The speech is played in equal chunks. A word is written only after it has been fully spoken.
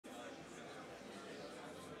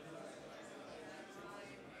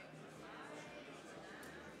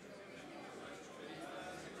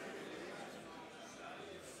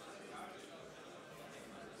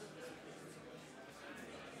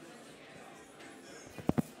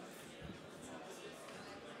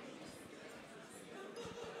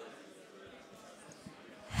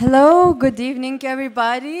Hello, good evening,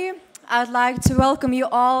 everybody. I'd like to welcome you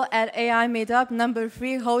all at AI Meetup number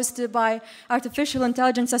 3, hosted by Artificial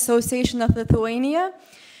Intelligence Association of Lithuania.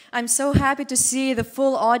 I'm so happy to see the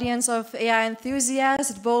full audience of AI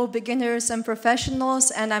enthusiasts, both beginners and professionals,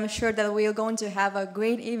 and I'm sure that we are going to have a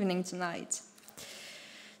great evening tonight.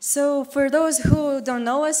 So for those who don't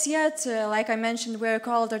know us yet, like I mentioned, we're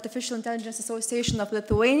called Artificial Intelligence Association of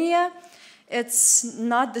Lithuania. It's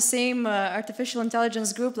not the same artificial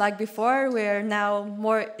intelligence group like before. We're now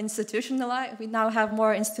more institutionalized. We now have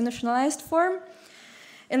more institutionalized form.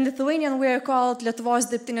 In Lithuanian, we're called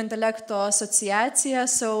Lietuvos dirbtinio intelekto asociacija,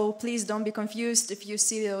 so please don't be confused if you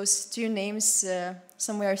see those two names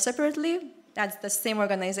somewhere separately. That's the same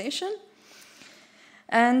organization.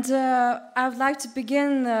 And I would like to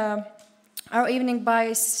begin our evening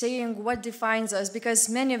by saying what defines us, because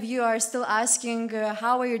many of you are still asking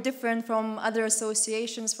how are you different from other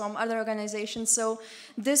associations, from other organizations. So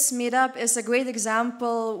this meetup is a great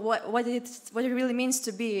example what it really means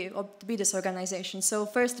to be this organization. So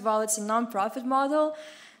first of all, it's a non-profit model.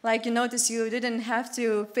 Like you notice, you didn't have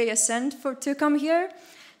to pay a cent to come here.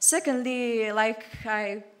 Secondly, like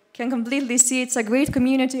I can completely see, it's a great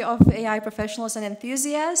community of AI professionals and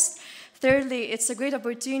enthusiasts. Thirdly, it's a great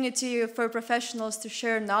opportunity for professionals to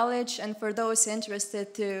share knowledge and for those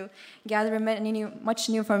interested to gather much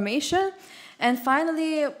new information. And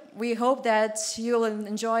finally, we hope that you will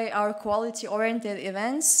enjoy our quality-oriented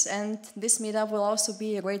events, and this meetup will also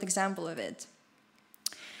be a great example of it.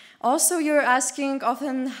 Also, you're asking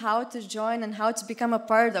often how to join and how to become a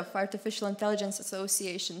part of Artificial Intelligence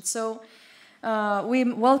Association. So we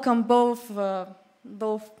welcome both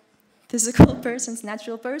physical persons,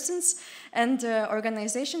 natural persons, and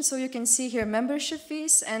organizations. So you can see here membership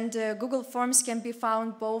fees, and Google Forms can be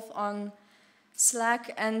found both on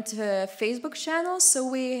Slack and Facebook channels. So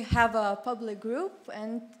we have a public group,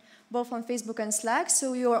 and both on Facebook and Slack.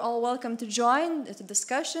 So you are all welcome to join the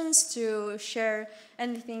discussions, to share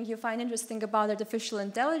anything you find interesting about artificial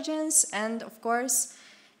intelligence, and of course,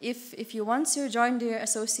 if you want to, join the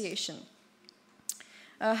association.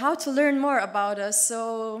 How to learn more about us?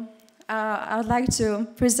 So I would like to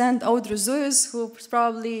present Audrius Zujus, who's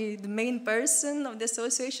probably the main person of the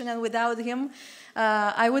association, and without him,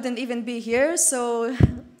 I wouldn't even be here. So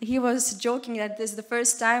he was joking that this is the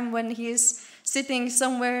first time when he's sitting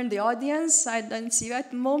somewhere in the audience. I don't see you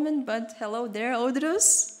at the moment, but hello there,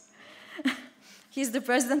 Audrius. He's the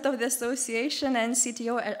president of the association and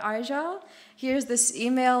CTO at Agile. Here's this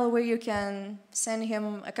email where you can send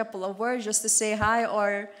him a couple of words just to say hi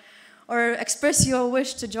or express your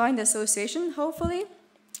wish to join the association, hopefully.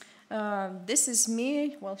 This is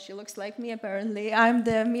me. Well, she looks like me, apparently. I'm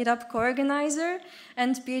the Meetup co-organizer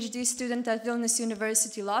and PhD student at Vilnius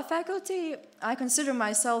University Law Faculty. I consider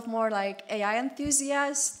myself more like AI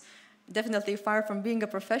enthusiast, definitely far from being a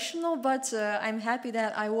professional, but I'm happy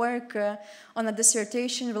that I work on a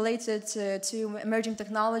dissertation related to emerging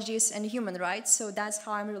technologies and human rights, so that's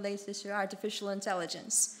how I'm related to artificial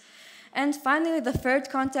intelligence. And finally, the third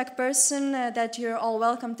contact person that you're all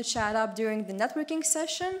welcome to chat up during the networking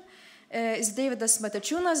session is Deividas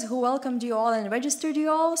Matačiūnas, who welcomed you all and registered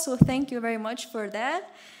you all, so thank you very much for that.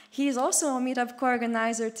 He is also a Meetup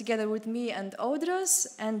co-organizer together with me and Audrius,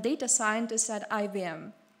 and data scientist at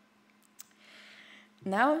IBM.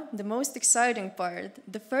 Now, the most exciting part.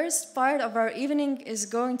 The first part of our evening is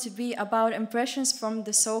going to be about impressions from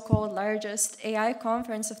the so-called largest AI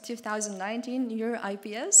conference of 2019,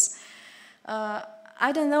 NeurIPS.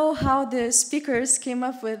 I don't know how the speakers came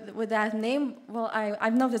up with that name. Well,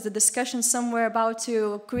 I've noticed a discussion somewhere about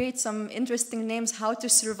to create some interesting names, how to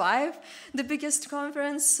survive the biggest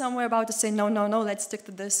conference, somewhere about to say, no, let's stick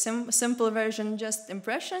to the simple version, just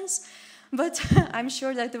impressions. But I'm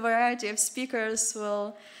sure that the variety of speakers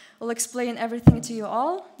will explain everything to you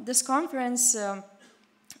all. This conference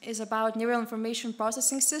is about neural information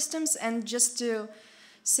processing systems, and just to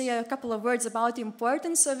say a couple of words about the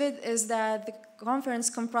importance of it is that the conference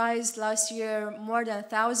comprised last year more than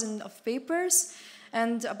 1,000 of papers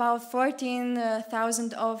and about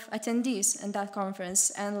 14,000 of attendees in that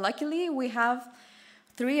conference. And luckily, we have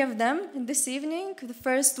 3 of them this evening. The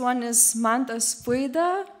first one is Mantas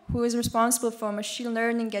Puida, who is responsible for machine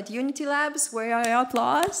learning at Unity Labs. Where are your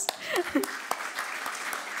applause?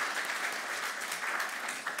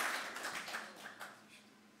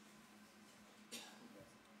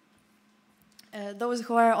 Those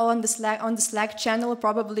who are all on the Slack channel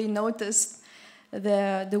probably noticed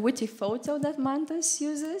the witty photo that Mantas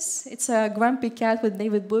uses. It's a grumpy cat with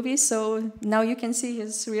David Bowie, so now you can see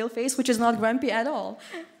his real face, which is not grumpy at all.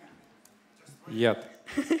 Yep.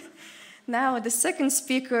 Now, the second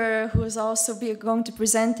speaker, who is also going to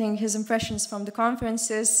presenting his impressions from the conference,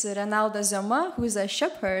 is Renaldas, who is a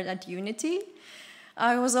shepherd at Unity.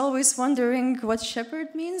 I was always wondering what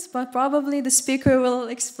shepherd means, but probably the speaker will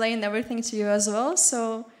explain everything to you as well.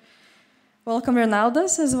 So, welcome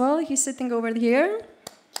Renaldas as well. He's sitting over here.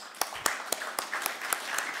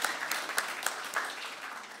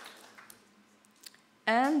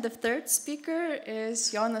 And the third speaker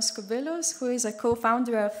is Jonas Kubilius, who is a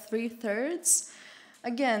co-founder of 3/3.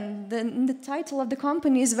 Again, the title of the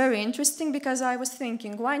company is very interesting because I was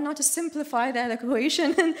thinking, why not to simplify that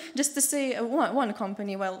equation and just to say one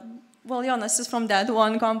company? Well, Jonas is from that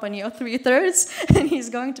one company of 3/3, and he's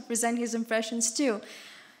going to present his impressions too.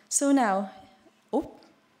 So now,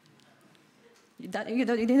 you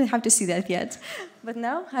didn't have to see that yet. But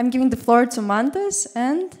now I'm giving the floor to Mantas,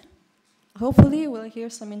 and hopefully we'll hear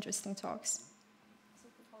some interesting talks.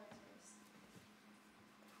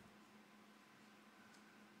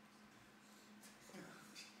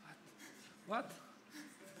 What?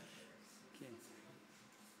 Okay.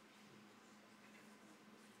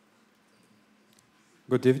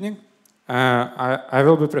 Good evening. I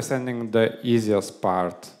will be presenting the easiest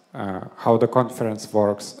part, how the conference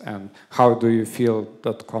works and how do you feel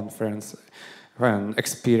that conference and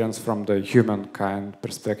experience from the humankind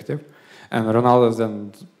perspective. And Renaldas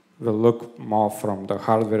then will look more from the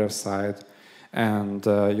hardware side, and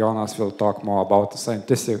Jonas will talk more about the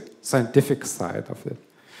scientific side of it.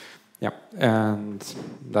 Yeah, and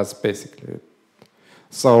that's basically it.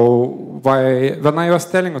 So when I was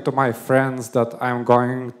telling to my friends that I'm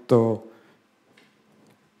going to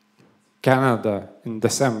Canada in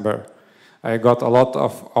December, I got a lot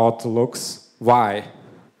of odd looks. Why?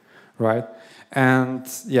 Right? And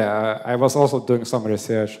yeah, I was also doing some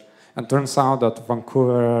research, and turns out that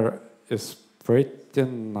Vancouver is pretty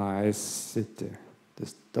nice city.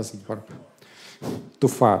 This doesn't work. Too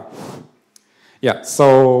far. Yeah,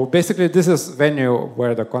 so basically this is venue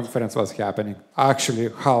where the conference was happening. Actually,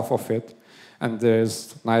 half of it, and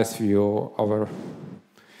there's nice view over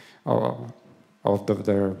of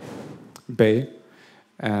the bay.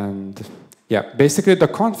 And yeah, basically the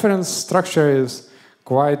conference structure is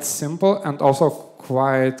quite simple and also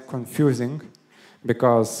quite confusing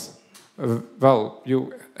because, well,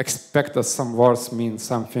 you expect that some words mean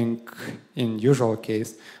something in usual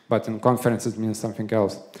case, but in conference it means something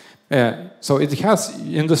else. So it has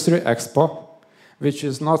Industry Expo, which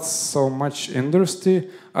is not so much industry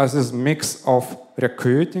as this mix of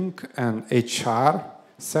recruiting and HR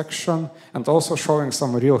section, and also showing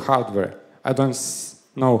some real hardware. I don't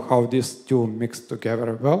know how these two mix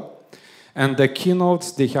together well. And the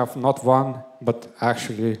keynotes, they have not one, but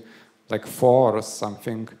actually like 4 or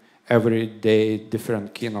something every day,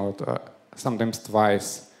 different keynote, sometimes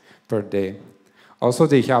twice per day. Also,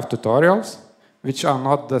 they have tutorials, which are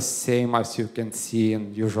not the same as you can see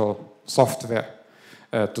in usual software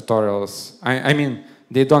tutorials. I mean,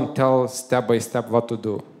 they don't tell step by step what to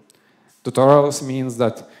do. Tutorials means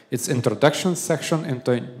that it's introduction section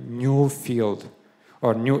into a new field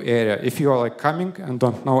or new area. If you are like coming and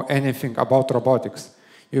don't know anything about robotics,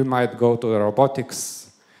 you might go to the robotics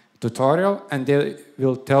tutorial and they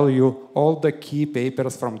will tell you all the key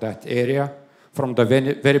papers from that area, from the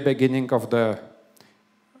very beginning of the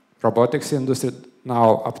robotics industry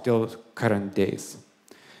now up till current days.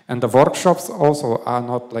 And the workshops also are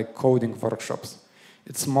not like coding workshops.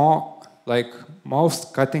 It's more like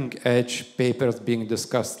most cutting edge papers being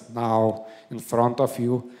discussed now in front of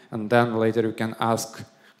you, and then later you can ask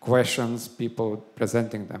questions, people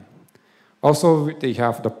presenting them. Also, they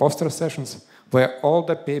have the poster sessions where all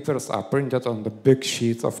the papers are printed on the big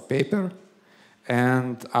sheets of paper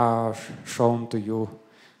and are shown to you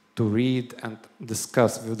to read and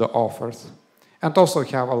discuss with the authors. And also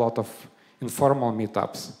have a lot of informal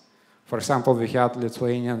meetups. For example, we had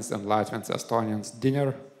Lithuanians and Latvians, Estonians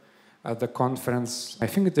dinner at the conference. I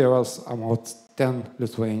think there was about 10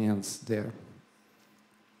 Lithuanians there.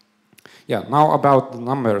 Yeah, now about the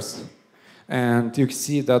numbers. And you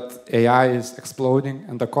see that AI is exploding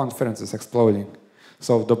and the conference is exploding.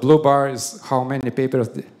 So the blue bar is how many papers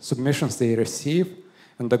submissions they receive,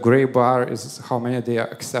 and the gray bar is how many they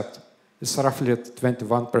accept. It's roughly at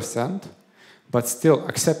 21%, but still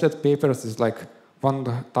accepted papers is like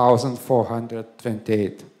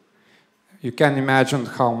 1,428. You can imagine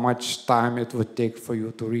how much time it would take for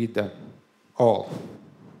you to read them all.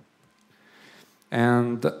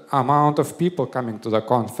 And the amount of people coming to the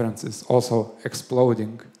conference is also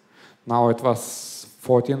exploding. Now it was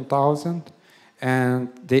 14,000, and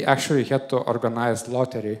they actually had to organize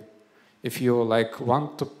lottery. If you like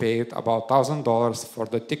want to pay about $1,000 for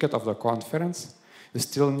the ticket of the conference, you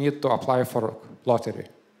still need to apply for lottery.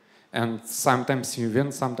 And sometimes you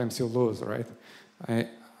win, sometimes you lose, right?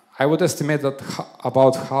 I would estimate that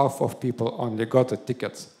about half of people only got the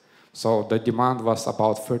tickets. So the demand was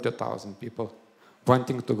about 30,000 people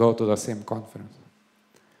wanting to go to the same conference.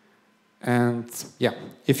 And yeah,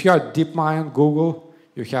 if you are DeepMind, Google,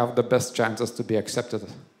 you have the best chances to be accepted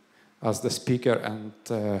as the speaker and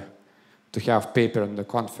to have paper in the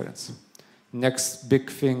conference. Next big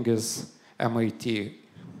thing is MIT.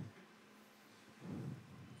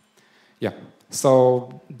 Yeah,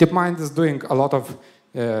 so DeepMind is doing a lot of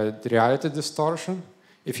reality distortion.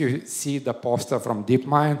 If you see the poster from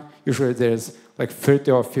DeepMind, usually there's like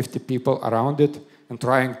 30 or 50 people around it and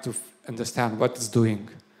trying to understand what it's doing.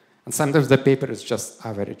 And sometimes the paper is just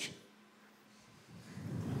average.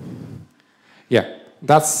 Yeah,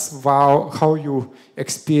 that's how you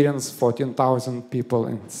experience 14,000 people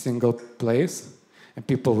in a single place. And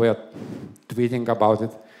people were tweeting about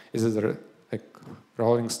it. Is it like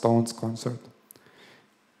Rolling Stones concert?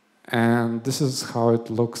 And this is how it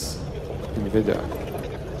looks in video.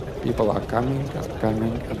 People are coming and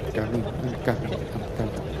coming and coming and coming and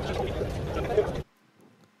coming.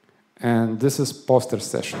 And this is poster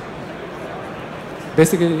session.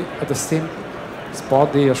 Basically, at the same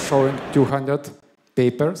spot, they are showing 200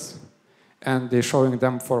 papers, and they're showing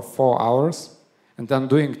them for 4 hours, and then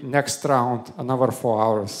doing next round another 4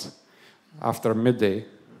 hours after midday,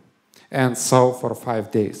 and so for 5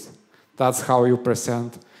 days. That's how you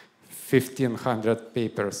present 1,500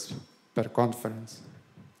 papers per conference.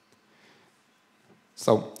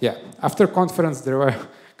 So yeah, after conference, there were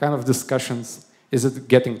kind of discussions. Is it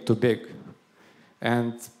getting too big?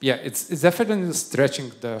 And yeah, it's definitely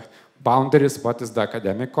stretching the boundaries, what is the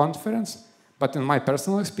academic conference. But in my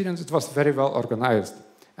personal experience, it was very well organized.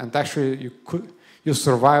 And actually, you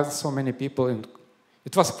survived so many people.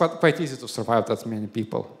 It was quite easy to survive that many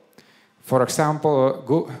people. For example,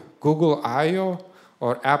 Google I/O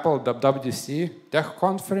or Apple WWDC tech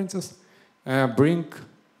conferences bring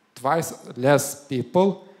twice less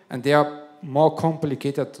people, and they are more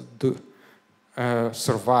complicated to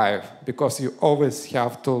survive because you always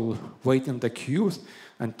have to wait in the queues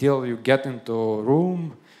until you get into a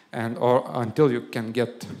room or until you can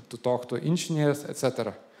get to talk to engineers,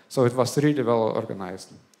 etc. So it was really well organized.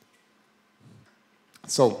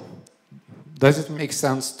 So, does it make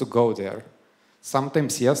sense to go there?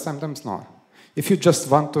 Sometimes yes, sometimes no. If you just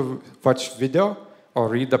want to watch video or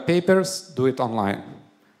read the papers, do it online.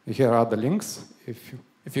 Here are the links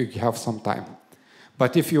if you have some time.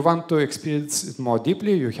 But if you want to experience it more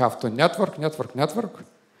deeply, you have to network.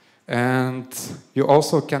 And you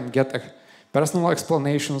also can get personal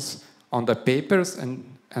explanations on the papers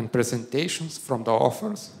and presentations from the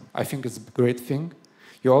authors. I think it's a great thing.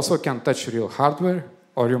 You also can touch real hardware,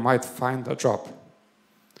 or you might find a job.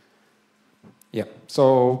 Yeah,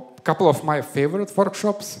 so a couple of my favorite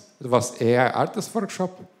workshops. It was AI artist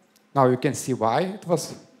workshop. Now you can see why it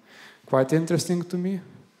was quite interesting to me.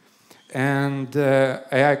 And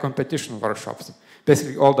AI competition workshops.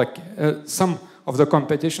 Basically, some of the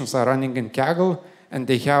competitions are running in Kaggle, and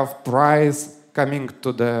they have prize coming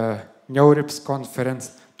to the NeurIPS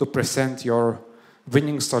conference to present your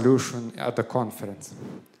winning solution at the conference.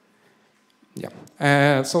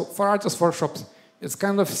 Yeah. So for artist workshops, it's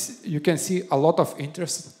kind of, you can see a lot of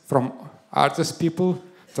interest from artist people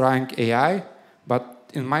trying AI,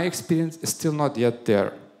 but in my experience, it's still not yet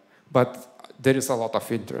there. But there is a lot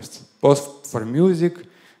of interest, both for music,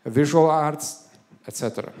 visual arts,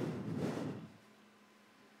 etc.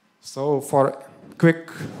 So for a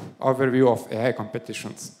quick overview of AI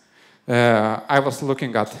competitions, I was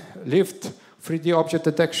looking at Lyft, 3D object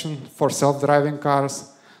detection for self-driving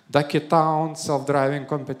cars, Ducky Town self-driving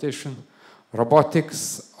competition,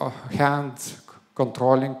 robotics hand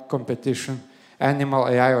controlling competition, Animal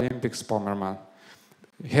AI Olympics Pommerman.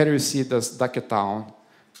 Here you see this Ducky Town.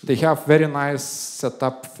 They have very nice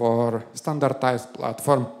setup for standardized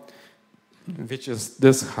platform, which is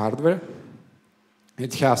this hardware.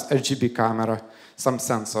 It has RGB camera, some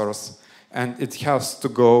sensors, and it has to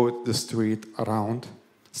go the street around.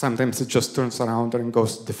 Sometimes it just turns around and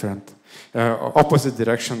goes different, opposite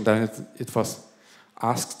direction than it was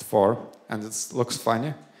asked for, and it looks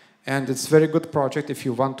funny. And it's a very good project if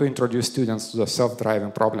you want to introduce students to the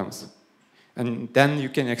self-driving problems. And then you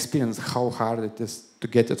can experience how hard it is to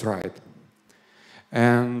get it right.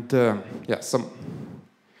 And yeah, some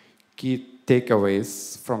key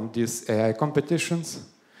takeaways from these AI competitions,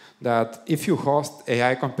 that if you host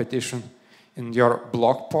AI competition in your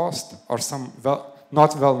blog post or some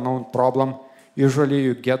not well-known problem, usually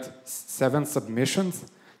you get 7 submissions,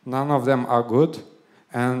 none of them are good,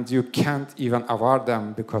 and you can't even award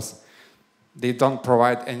them because they don't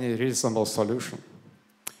provide any reasonable solution.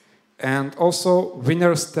 And also,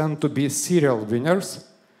 winners tend to be serial winners.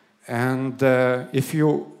 And if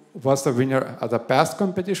you was a winner at a past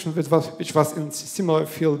competition which was in similar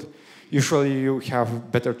field, usually you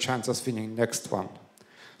have better chances winning next one.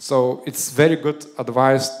 So it's very good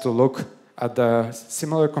advice to look at the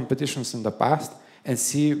similar competitions in the past and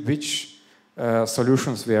see which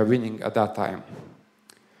solutions we are winning at that time.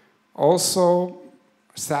 Also,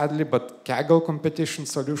 sadly, but Kaggle competition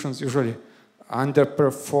solutions usually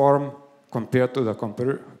underperform compared to the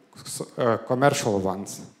commercial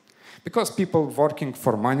ones. Because people working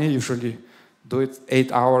for money usually do it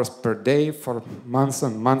 8 hours per day for months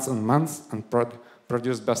and months and months and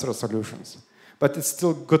produce better solutions. But it's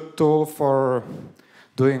still a good tool for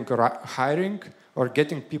doing hiring or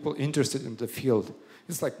getting people interested in the field.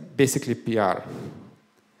 It's like basically PR.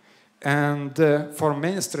 And for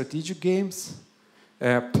many strategic games,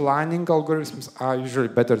 planning algorithms are usually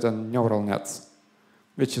better than neural nets,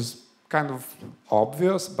 which is kind of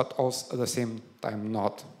obvious, but also at the same time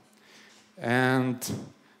not. And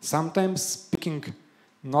sometimes picking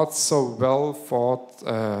not so well thought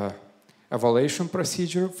evaluation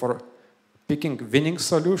procedure for picking winning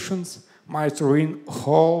solutions might ruin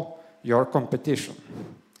whole your competition.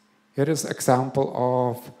 Here is an example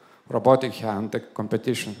of robotic hand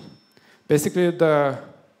competition. Basically, the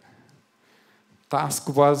task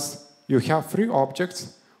was you have 3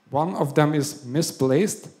 objects, one of them is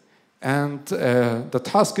misplaced, and the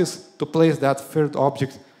task is to place that 3rd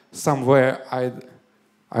object somewhere,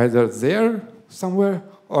 either there somewhere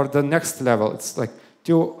or the next level. It's like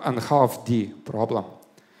 2.5D problem.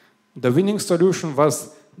 The winning solution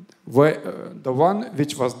was the one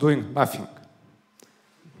which was doing nothing.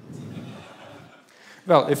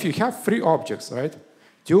 Well, if you have 3 objects, right,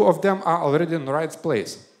 2 of them are already in the right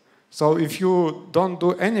place. So if you don't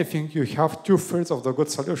do anything, you have 2/3 of the good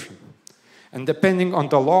solution. And depending on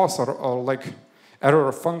the loss or like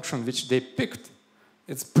error function which they picked,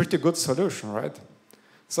 it's pretty good solution, right?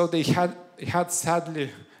 So they had sadly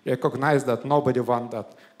recognized that nobody won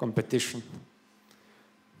that competition.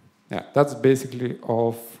 Yeah, that's basically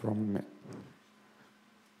all from me.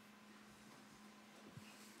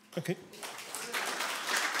 Okay.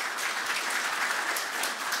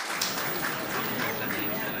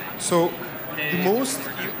 So the most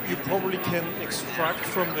you probably can extract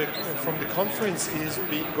from the conference is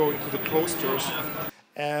going to the posters.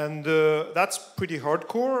 And that's pretty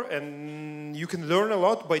hardcore, and you can learn a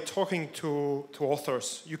lot by talking to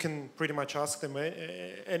authors. You can pretty much ask them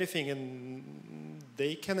anything, and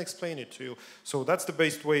they can explain it to you. So that's the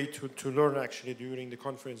best way to learn, actually, during the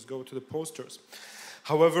conference, go to the posters.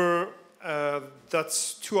 However,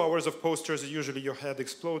 that's 2 hours of posters. Usually your head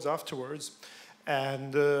explodes afterwards.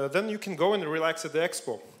 And then you can go and relax at the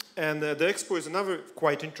expo. And the expo is another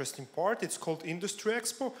quite interesting part. It's called Industry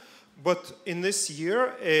Expo. But in this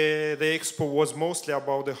year, the expo was mostly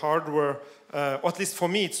about the hardware, or at least for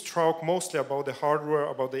me, it's mostly about the hardware,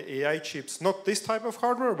 about the AI chips. Not this type of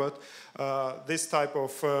hardware, but this type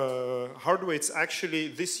of hardware. It's actually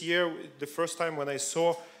this year, the first time when I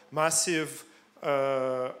saw massive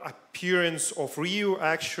appearance of real,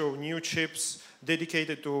 actual new chips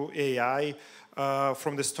dedicated to AI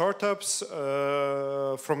from the startups,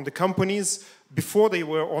 from the companies. Before they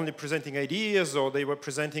were only presenting ideas or they were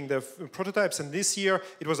presenting the prototypes, and this year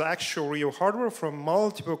it was actual real hardware from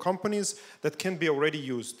multiple companies that can be already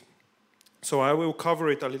used. So I will cover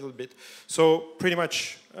it a little bit. So pretty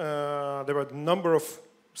much there were a number of,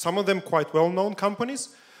 some of them quite well-known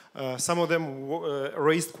companies. Some of them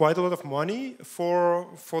raised quite a lot of money for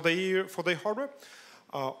their hardware.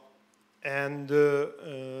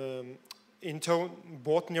 Intel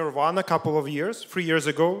bought Nirvana a couple of years, 3 years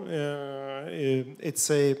ago.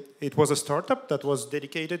 It was a startup that was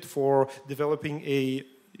dedicated for developing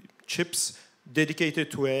chips dedicated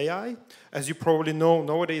to AI. As you probably know,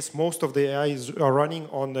 nowadays most of the AIs are running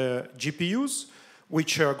on the GPUs,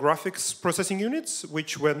 which are graphics processing units,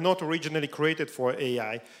 which were not originally created for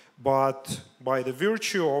AI, but by the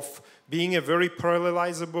virtue of being a very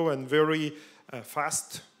parallelizable and very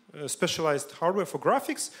fast specialized hardware for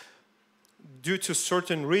graphics, due to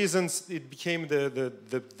certain reasons, it became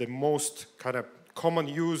the most kind of common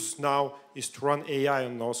use now is to run AI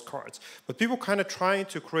on those cards. But people kind of trying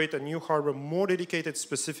to create a new hardware more dedicated,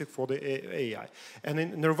 specific for the AI.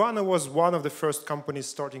 And Nirvana was one of the first companies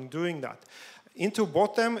starting doing that. Intel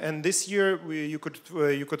bought them, and this year you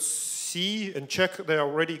could see and check their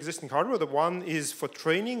already existing hardware. The one is for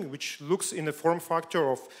training, which looks in the form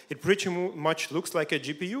factor of, it pretty much looks like a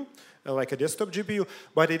GPU, like a desktop GPU,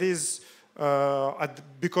 but it is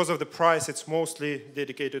because of the price, it's mostly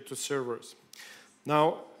dedicated to servers.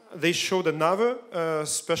 Now, they showed another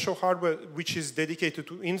special hardware which is dedicated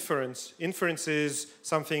to inference. Inference is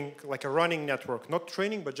something like a running network, not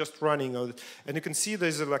training, but just running. And you can see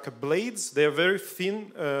there's like a blades. They're very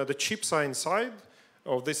thin. The chips are inside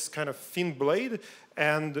of this kind of thin blade.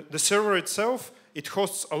 And the server itself, it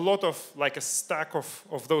hosts a lot of, like a stack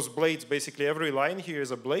of those blades. Basically, every line here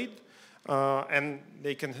is a blade. And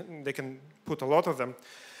they can put a lot of them.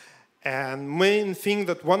 And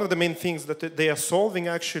one of the main things that they are solving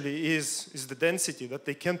actually is the density, that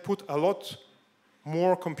they can put a lot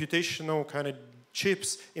more computational kind of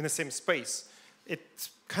chips in the same space. It's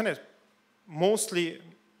kind of mostly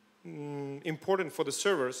important for the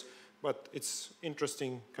servers, but it's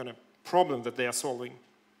interesting kind of problem that they are solving,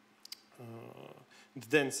 the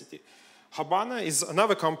density. Habana is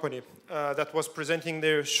another company that was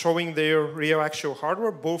showing their real actual hardware,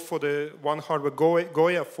 both for the one hardware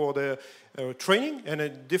Goya for the training and a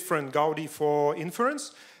different Gaudi for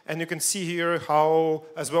inference. And you can see here how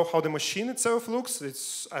the machine itself looks.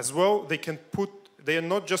 It's as well they are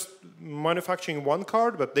not just manufacturing one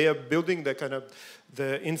card, but they are building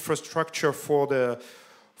the infrastructure for the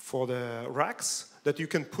racks that you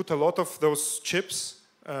can put a lot of those chips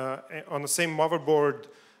on the same motherboard.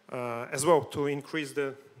 As well, to increase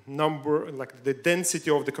the number, like the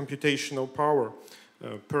density of the computational power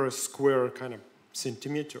per square kind of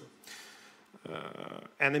centimeter.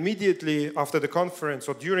 And immediately after the conference,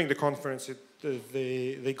 or during the conference,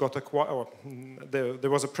 they got acquired.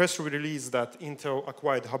 There was a press release that Intel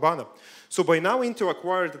acquired Habana. So by now, Intel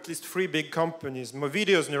acquired at least 3 big companies: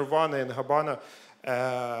 Movidius, Nirvana, and Habana.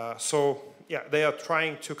 So yeah, they are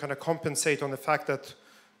trying to kind of compensate on the fact that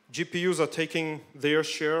GPUs are taking their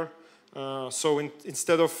share. So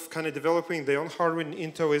instead of kind of developing their own hardware,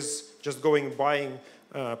 Intel is just buying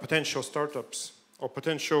potential startups or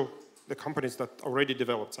the companies that already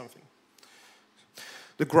developed something.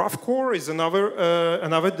 The GraphCore is another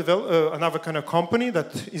kind of company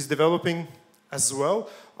that is developing as well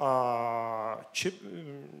chip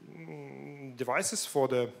devices for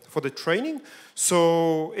the training.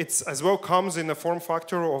 So it's as well comes in a form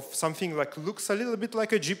factor of something like looks a little bit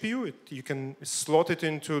like a GPU. You can slot it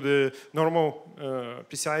into the normal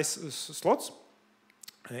PCI slots.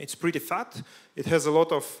 It's pretty fat. It has a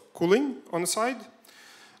lot of cooling on the side.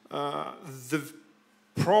 The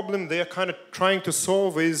problem they are kind of trying to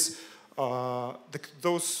solve is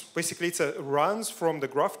basically it's runs from the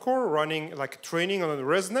GraphCore running like training on the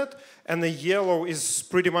ResNet, and the yellow is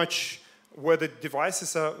pretty much where the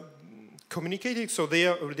devices are communicating. So they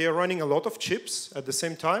are running a lot of chips at the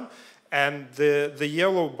same time, and the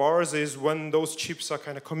yellow bars is when those chips are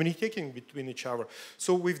kind of communicating between each other.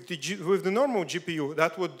 So with the normal GPU,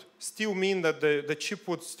 that would still mean that the chip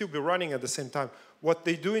would still be running at the same time. What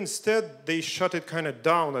they do instead, they shut it kind of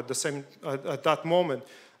down at that moment.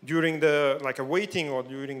 During a waiting or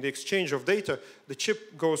during the exchange of data, the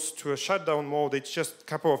chip goes to a shutdown mode. It's just a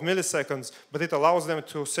couple of milliseconds, but it allows them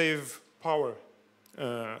to save power.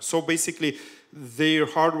 So basically, their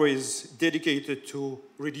hardware is dedicated to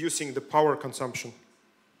reducing the power consumption.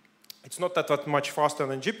 It's not that much faster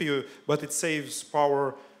than GPU, but it saves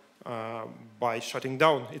power by shutting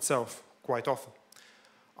down itself quite often.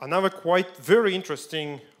 Another very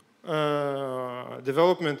interesting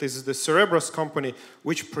development is the Cerebras company,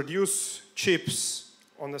 which produce chips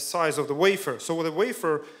on the size of the wafer. So the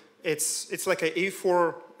wafer, it's like an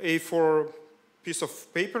A4 piece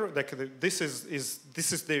of paper. Like this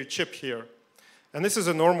is their chip here, and this is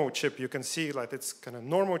a normal chip. You can see like it's kind of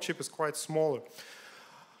normal chip is quite smaller.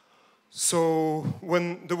 So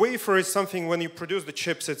when the wafer is something, when you produce the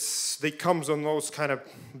chips, they comes on those kind of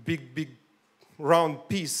big round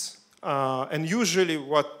piece. And usually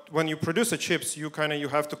when you produce the chips, you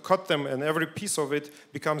have to cut them, and every piece of it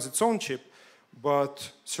becomes its own chip.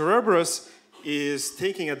 But Cerebras is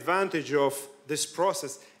taking advantage of this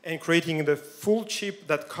process and creating the full chip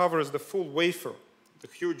that covers the full wafer, the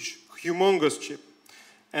humongous chip.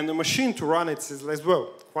 And the machine to run it is as well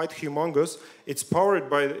quite humongous. It's powered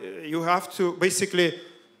by, you have to basically,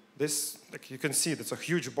 like you can see, that's a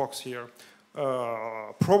huge box here.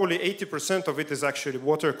 Probably 80% of it is actually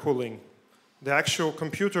water cooling. The actual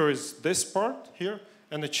computer is this part here,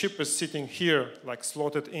 and the chip is sitting here, like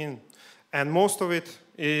slotted in. And most of it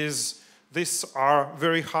is, these are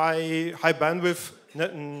very high bandwidth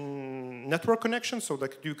network connections, so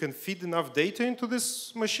that you can feed enough data into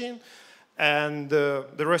this machine, and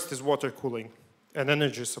the rest is water cooling and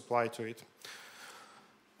energy supply to it.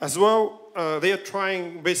 As well, they are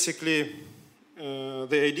trying basically,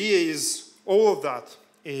 the idea is all of that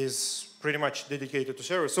is pretty much dedicated to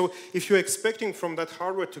servers. So if you're expecting from that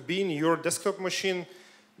hardware to be in your desktop machine,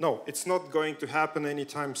 no, it's not going to happen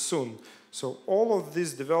anytime soon. So all of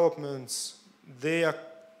these developments, they are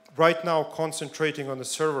right now concentrating on the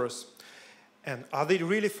servers. And are they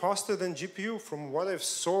really faster than GPU? From what I've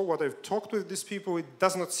saw, what I've talked with these people, it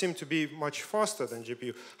does not seem to be much faster than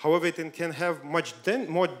GPU. However, it can have much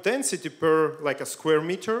more density per like a square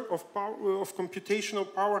meter of power, of computational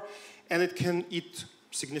power, and it can eat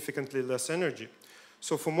significantly less energy.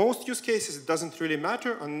 So for most use cases, it doesn't really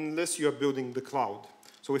matter unless you are building the cloud.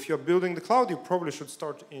 So if you're building the cloud, you probably should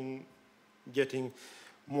start in getting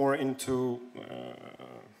more into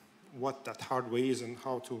what that hardware is and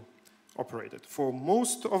how to operate it. For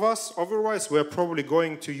most of us, otherwise, we're probably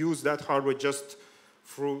going to use that hardware just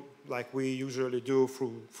through, like we usually do,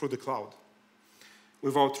 through the cloud,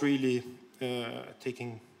 without really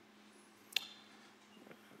taking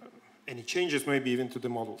any changes, maybe even to the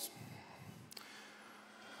models.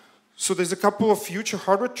 So there's a couple of future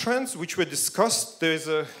hardware trends which were discussed. There's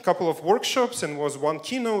a couple of workshops and was one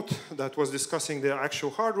keynote that was discussing the actual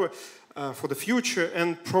hardware for the future,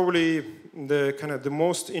 and probably the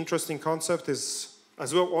most interesting concept is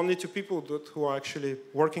as well only to people who are actually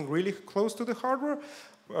working really close to the hardware.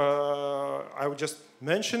 I would just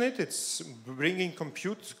mention it. It's bringing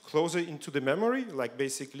compute closer into the memory, like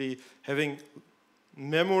basically having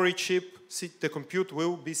memory chip, the compute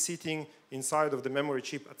will be sitting inside of the memory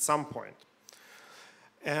chip at some point.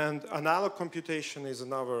 And analog computation is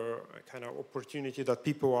another kind of opportunity that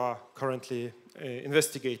people are currently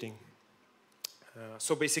investigating.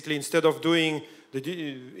 So basically, instead of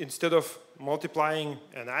multiplying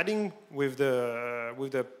and adding with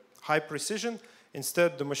the high precision,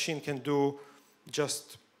 instead the machine can do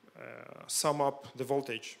just sum up the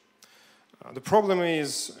voltage. The problem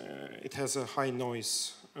is it has a high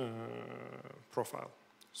noise profile.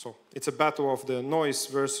 So it's a battle of the noise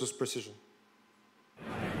versus precision.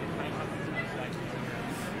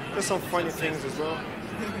 There's some funny things as well.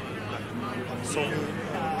 So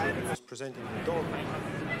was presenting the dog,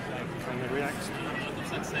 kind of reacts.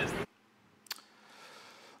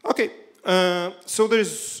 Okay, so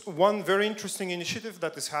there's one very interesting initiative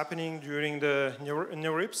that is happening during the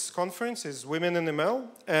NeurIPS conference, is Women in ML,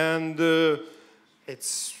 and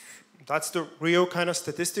that's the real kind of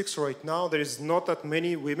statistics right now. There is not that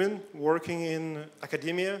many women working in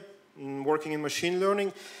academia, working in machine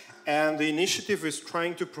learning, and the initiative is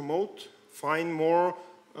trying to promote, find more,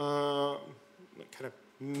 kind of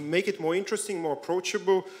make it more interesting, more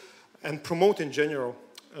approachable, and promote in general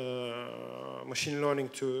machine learning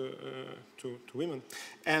to women.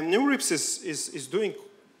 And NeurIPS is doing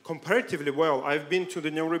comparatively well. I've been to the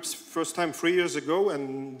NeurIPS first time 3 years ago,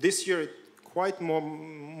 and this year quite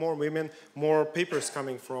more women, more papers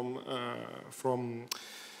coming from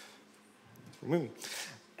women.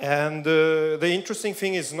 And the interesting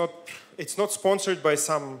thing is it's not sponsored by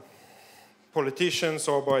some politicians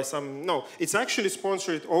or by some, no, it's actually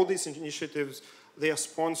sponsored, all these initiatives, they are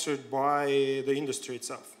sponsored by the industry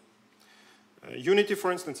itself. Unity,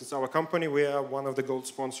 for instance, it's our company, we are one of the gold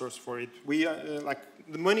sponsors for it. We are, like,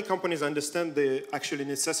 many companies understand the actual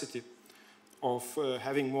necessity of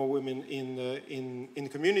having more women in the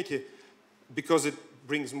community because it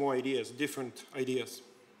brings more ideas, different ideas.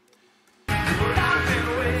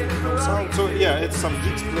 Sound. So yeah, it's some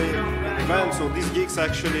geeks playing events. So these geeks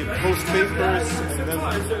actually post papers, and then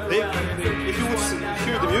if you would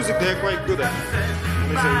hear the music, they're quite good at it.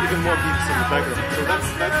 There's even more geeks in the background. So that's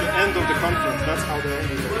the end of the conference. That's how they're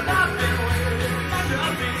ending the conference.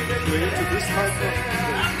 We're into this type of.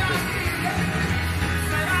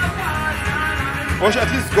 Or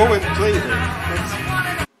at least go and play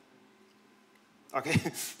there. Okay.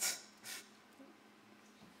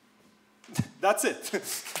 That's it.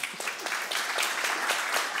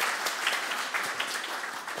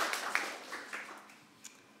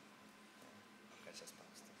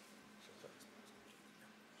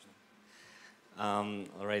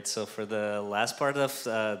 All right, so for the last part of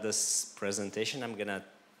this presentation, I'm going to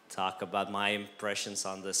talk about my impressions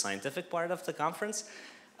on the scientific part of the conference.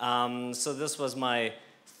 So this was my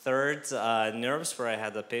third NeurIPS where I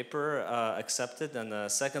had a paper accepted, and the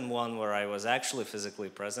second one where I was actually physically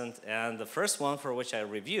present, and the first one for which I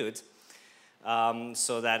reviewed.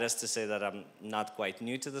 So that is to say that I'm not quite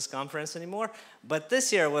new to this conference anymore. But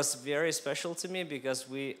this year was very special to me because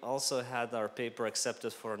we also had our paper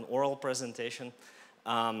accepted for an oral presentation.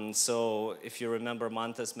 So if you remember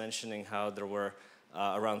Mantas mentioning how there were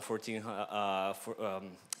around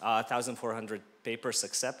 1,400 papers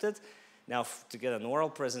accepted. Now, to get an oral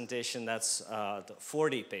presentation, that's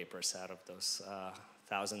 40 papers out of those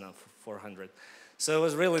 1,400. So it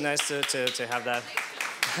was really nice to have that.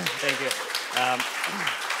 Thank you.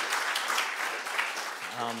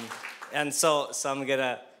 And so I'm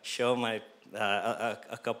gonna show my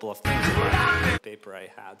a couple of things about the paper I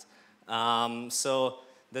had. So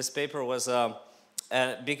this paper was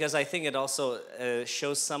because I think it also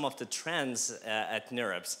shows some of the trends at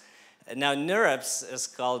NeurIPS. Now NeurIPS is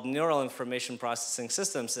called Neural Information Processing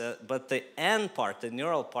Systems, but the N part, the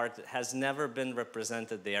neural part, has never been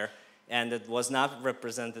represented there, and it was not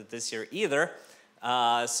represented this year either.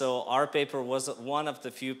 So our paper was one of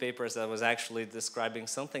the few papers that was actually describing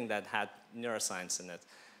something that had neuroscience in it.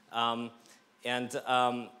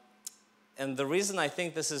 And the reason I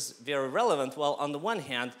think this is very relevant, well, on the one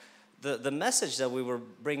hand, the message that we were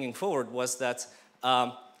bringing forward was that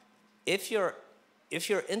if you're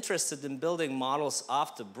interested in building models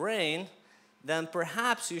off the brain, then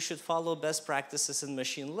perhaps you should follow best practices in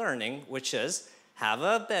machine learning, which is have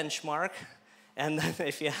a benchmark, and then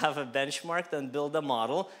if you have a benchmark, then build a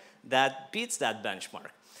model that beats that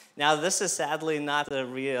benchmark. Now, this is sadly not the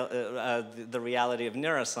reality of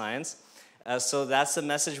neuroscience. So that's the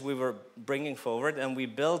message we were bringing forward, and we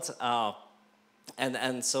built,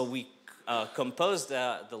 and so we composed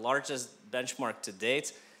the largest benchmark to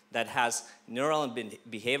date that has neural and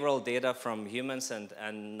behavioral data from humans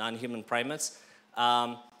and non-human primates.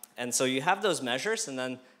 And so you have those measures, and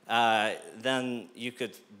then you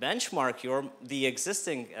could benchmark the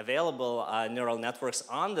existing available neural networks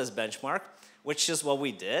on this benchmark, which is what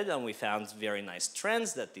we did, and we found very nice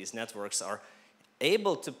trends that these networks are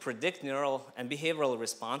able to predict neural and behavioral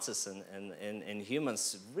responses in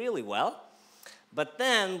humans really well. But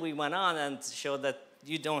then we went on and showed that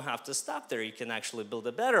you don't have to stop there. You can actually build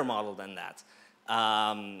a better model than that.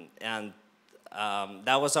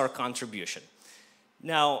 That was our contribution.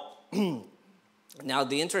 Now, now,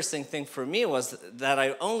 the interesting thing for me was that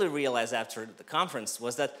I only realized after the conference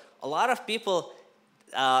was that a lot of people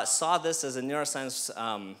saw this as a neuroscience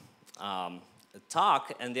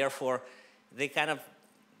talk, and therefore they kind of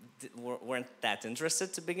weren't that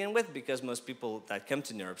interested to begin with, because most people that come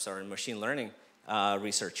to NeurIPS are machine learning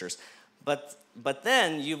researchers. But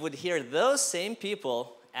then you would hear those same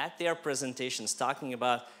people at their presentations talking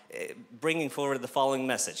about bringing forward the following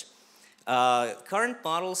message. Current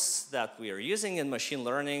models that we are using in machine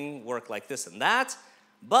learning work like this and that,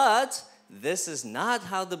 but this is not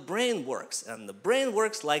how the brain works, and the brain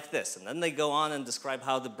works like this. And then they go on and describe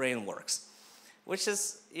how the brain works, which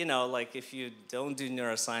is, you know, like if you don't do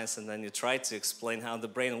neuroscience and then you try to explain how the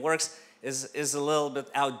brain works, is a little bit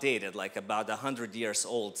outdated, like about 100 years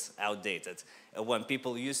old, outdated. When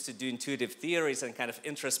people used to do intuitive theories and kind of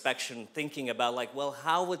introspection, thinking about like, well,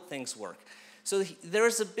 how would things work? So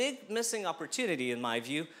there's a big missing opportunity, in my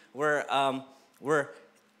view, where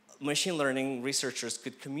machine learning researchers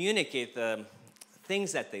could communicate the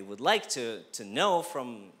things that they would like to know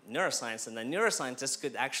from neuroscience, and then neuroscientists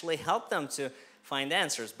could actually help them to find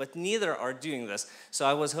answers, but neither are doing this. So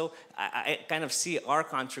I kind of see our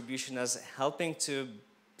contribution as helping to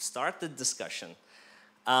start the discussion.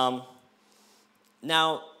 Now,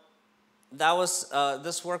 that was,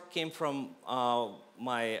 this work came from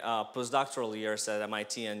my postdoctoral years at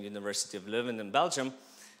MIT and University of Leuven in Belgium.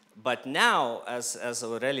 But now, as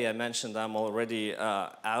Aurelija mentioned, I'm already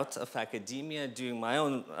out of academia doing my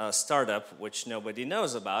own startup, which nobody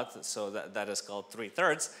knows about, so that is called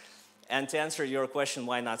 3/3. And to answer your question,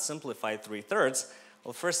 why not simplify 3/3?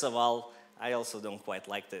 Well, first of all, I also don't quite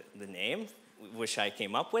like the name, which I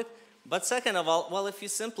came up with. But second of all, well, if you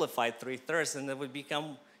simplify 3/3, then it would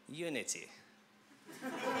become unity.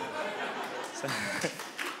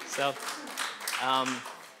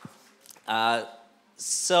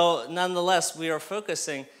 So nonetheless, we are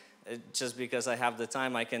focusing, just because I have the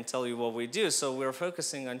time, I can tell you what we do. So we're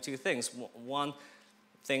focusing on two things. One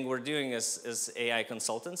thing we're doing is AI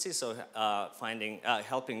consultancy, so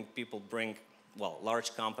helping people bring, well,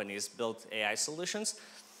 large companies build AI solutions.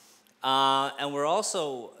 And we're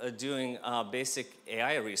also doing basic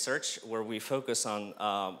AI research, where we focus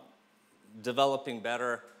on developing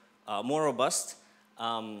better, more robust,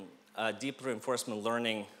 deep reinforcement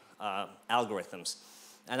learning algorithms.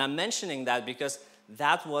 And I'm mentioning that because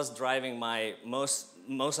that was driving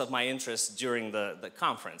most of my interest during the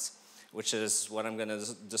conference, which is what I'm going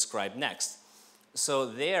to describe next. So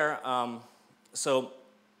there,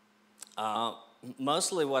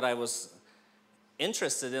 mostly what I was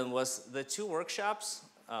interested in was the two workshops,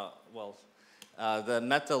 the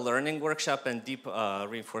meta learning workshop and deep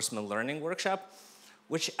reinforcement learning workshop,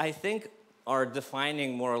 which I think are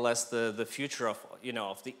defining more or less the future of,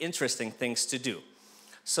 of the interesting things to do.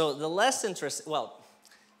 So the less interesting, well,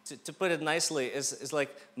 to put it nicely, is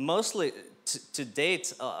like mostly to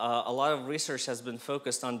date, a lot of research has been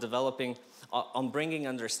focused on developing, on bringing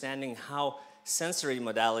understanding how sensory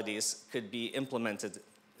modalities could be implemented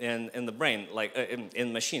in the brain, like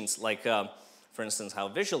in machines, like for instance, how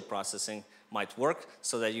visual processing might work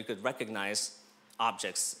so that you could recognize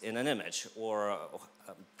objects in an image, or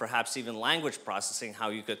perhaps even language processing, how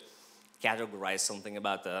you could categorize something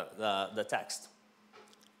about the text.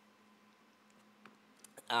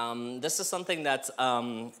 This is something that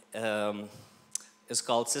is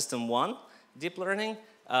called System 1 deep learning,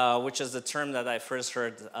 which is the term that I first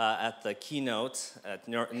heard at the keynote at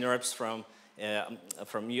NeurIPS from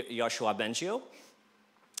Yoshua Bengio.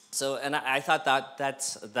 So, and I thought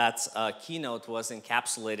that keynote was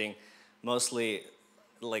encapsulating mostly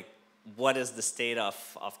like what is the state of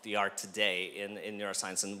the art today in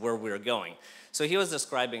neuroscience and where we're going. So he was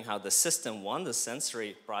describing how the System 1, the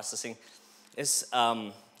sensory processing, is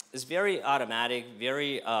very automatic,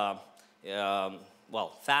 very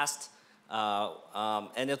well, fast,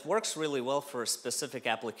 and it works really well for specific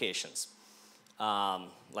applications.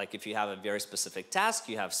 Like if you have a very specific task,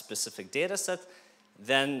 you have specific data set,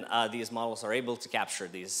 then these models are able to capture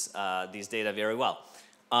these data very well.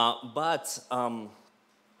 But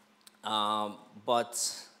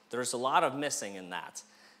there's a lot of missing in that.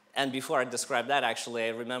 And before I describe that, actually, I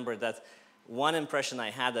remember that one impression I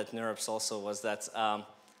had at NeurIPS also was that a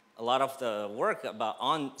lot of the work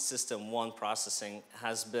on System 1 processing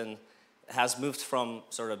has moved from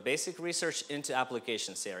sort of basic research into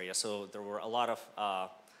applications area. So there were a lot of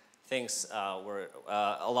things, a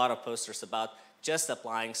lot of posters about just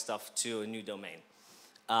applying stuff to a new domain.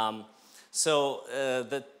 So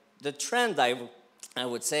the trend, I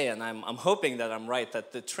would say, and I'm hoping that I'm right,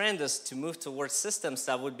 that the trend is to move towards systems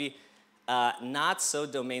that would be not so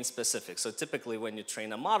domain specific. So typically when you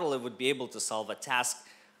train a model, it would be able to solve a task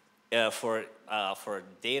for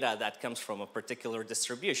data that comes from a particular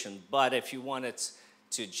distribution. But if you want it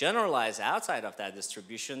to generalize outside of that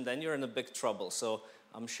distribution, then you're in a big trouble. So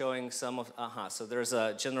I'm showing some of, so there's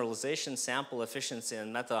a generalization sample efficiency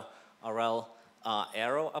and meta-RL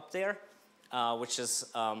arrow up there, which is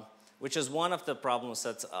one of the problems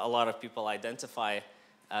that a lot of people identify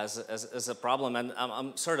as a problem. And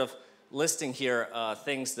I'm sort of listing here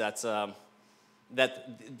things that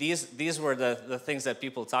these were the things that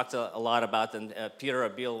people talked a lot about, and Peter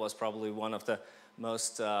Abil was probably one of the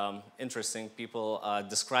most interesting people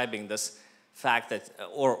describing this fact that,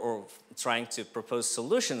 or trying to propose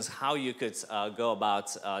solutions, how you could go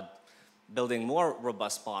about building more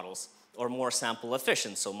robust models or more sample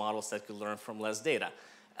efficient, so models that could learn from less data.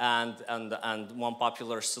 And one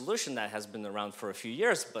popular solution that has been around for a few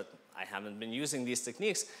years, but I haven't been using these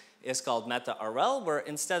techniques, is called meta-RL, where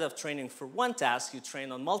instead of training for one task, you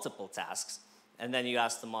train on multiple tasks, and then you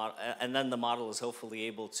ask the model, and then the model is hopefully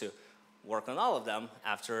able to work on all of them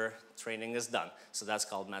after training is done. So that's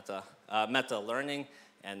called meta learning,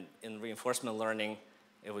 and in reinforcement learning,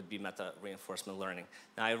 it would be meta reinforcement learning.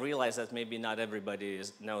 Now I realize that maybe not everybody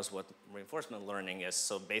knows what reinforcement learning is.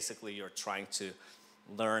 So basically, you're trying to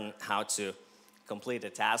learn how to complete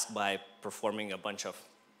a task by performing a bunch of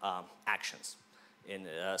actions.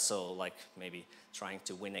 So like maybe trying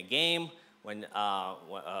to win a game when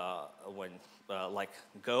like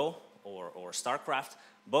Go or StarCraft,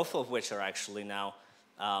 both of which are actually now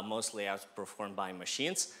mostly outperformed by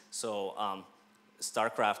machines. So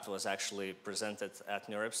StarCraft was actually presented at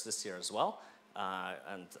NeurIPS this year as well,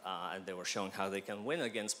 and they were showing how they can win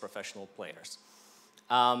against professional players.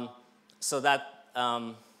 So that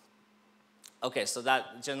so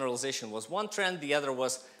that generalization was one trend. The other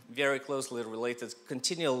was very closely related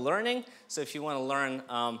continual learning. So if you want to learn,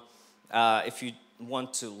 if you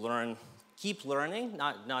want to learn, keep learning,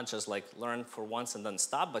 not just like learn for once and then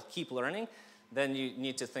stop, but keep learning, then you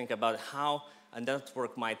need to think about how a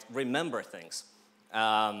network might remember things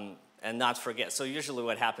and not forget. So usually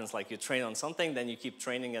what happens, like you train on something, then you keep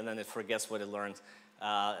training, and then it forgets what it learned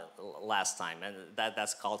last time, and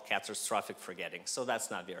that's called catastrophic forgetting. So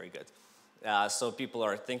that's not very good. So people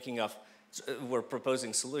are thinking of, we're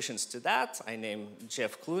proposing solutions to that. I named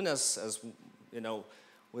Jeff Clunas as,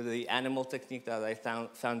 with the animal technique that I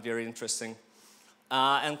found very interesting.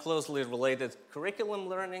 And closely related curriculum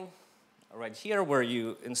learning, right here, where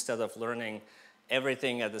you, instead of learning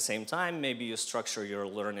everything at the same time, maybe you structure your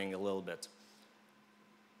learning a little bit.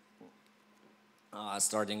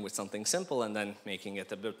 Starting with something simple and then making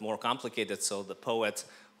it a bit more complicated. So the poet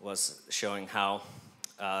was showing how,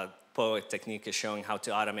 poet technique is showing how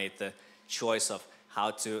to automate the choice of how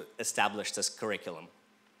to establish this curriculum.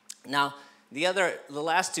 Now, the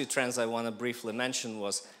last two trends I want to briefly mention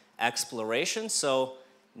was exploration. So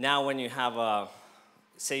now when you have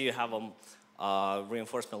say you have a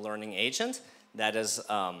reinforcement learning agent that is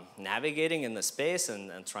navigating in the space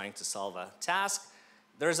and trying to solve a task.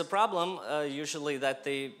 There's a problem usually that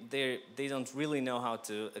they don't really know how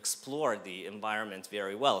to explore the environment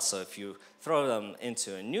very well. So if you throw them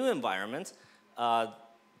into a new environment,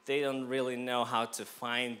 they don't really know how to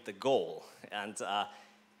find the goal, and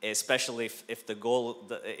especially if the goal,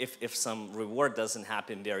 if some reward doesn't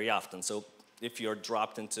happen very often. So if you're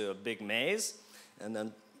dropped into a big maze, and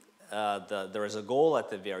then there is a goal at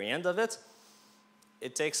the very end of it,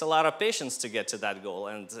 it takes a lot of patience to get to that goal,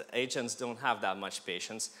 and agents don't have that much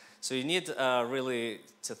patience. So you need really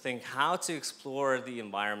to think how to explore the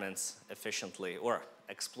environment efficiently, or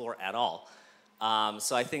explore at all.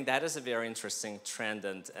 So I think that is a very interesting trend,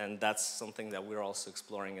 and that's something that we're also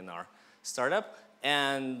exploring in our startup.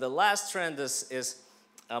 And the last trend is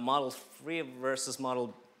model-free versus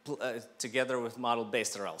model together with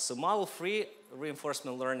model-based RL. So model-free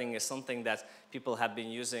reinforcement learning is something that people have been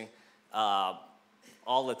using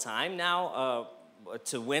all the time now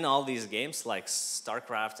to win all these games like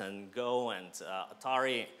StarCraft and Go and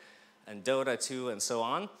Atari and Dota 2 and so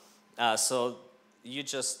on. So you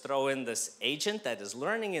just throw in this agent that is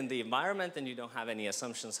learning in the environment, and you don't have any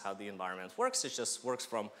assumptions how the environment works. It just works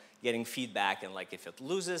from getting feedback, and like if it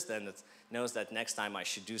loses, then it knows that next time I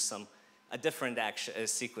should do a different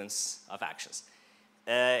sequence of actions.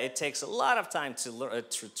 It takes a lot of time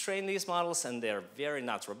to train these models, and they're very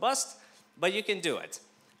not robust, but you can do it.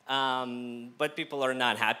 But people are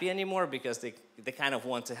not happy anymore because they kind of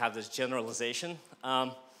want to have this generalization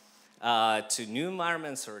to new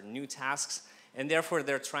environments or new tasks. And therefore,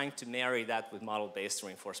 they're trying to marry that with model-based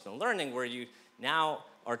reinforcement learning, where you now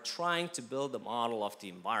are trying to build a model of the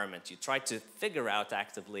environment. You try to figure out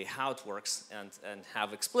actively how it works and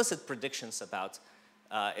have explicit predictions about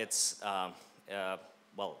its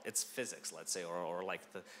physics, let's say, or like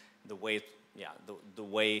the way, the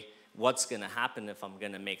way what's going to happen if I'm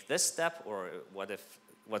going to make this step, or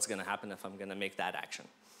what's going to happen if I'm going to make that action.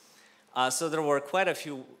 So there were quite a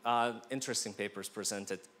few interesting papers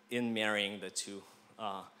presented in marrying the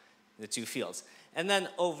two fields. And then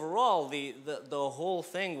overall, the whole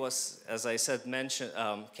thing was, as I said,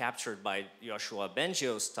 captured by Joshua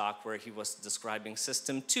Bengio's talk, where he was describing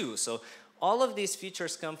System 2. So all of these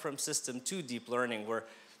features come from System 2 deep learning,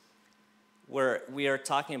 where we are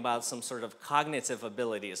talking about some sort of cognitive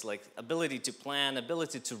abilities, like ability to plan,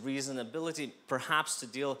 ability to reason, ability perhaps to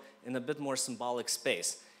deal in a bit more symbolic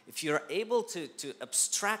space. If you're able to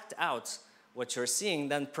abstract out what you're seeing,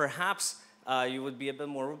 then perhaps you would be a bit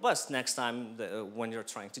more robust next time when you're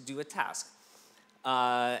trying to do a task.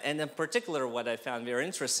 And in particular, what I found very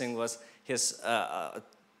interesting was his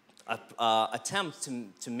attempt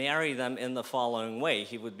to marry them in the following way.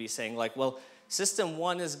 He would be saying, like, well, System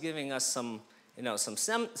 1 is giving us some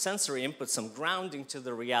sensory input, some grounding to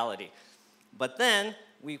the reality. But then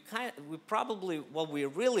we probably, what we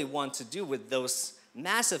really want to do with those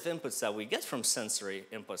massive inputs that we get from sensory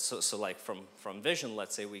inputs, so like from vision,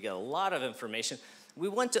 let's say, we get a lot of information. We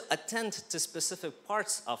want to attend to specific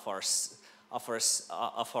parts of our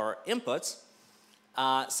inputs,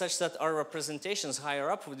 such that our representations higher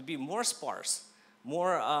up would be more sparse,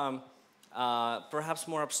 more perhaps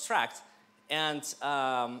more abstract, and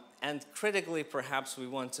critically, perhaps we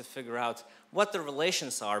want to figure out what the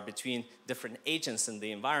relations are between different agents in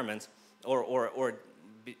the environment, or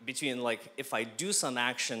between, like, if I do some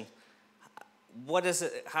action, what is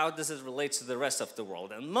it? How does it relate to the rest of the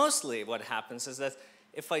world? And mostly, what happens is that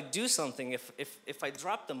if I do something, if I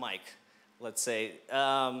drop the mic, let's say,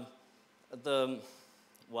 the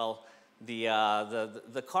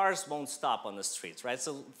cars won't stop on the streets, right?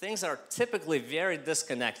 So things are typically very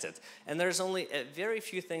disconnected, and there's only very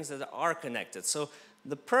few things that are connected. So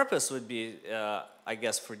the purpose would be, I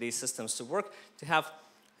guess, for these systems to work,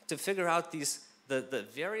 to figure out the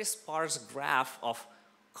very sparse graph of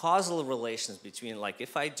causal relations between, like,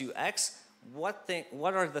 if I do X, what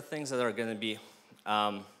are the things that are going to be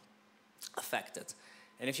affected?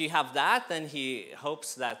 And if you have that, then he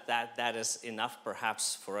hopes that is enough,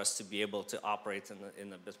 perhaps, for us to be able to operate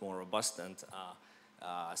in a bit more robust and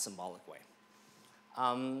symbolic way.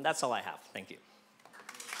 That's all I have. Thank you.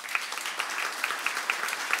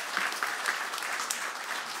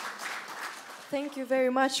 Thank you very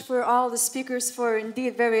much for all the speakers for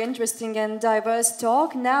indeed very interesting and diverse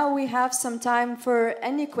talk. Now we have some time for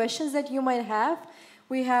any questions that you might have.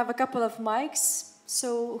 We have a couple of mics,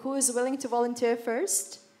 so who is willing to volunteer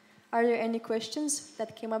first? Are there any questions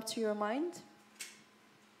that came up to your mind?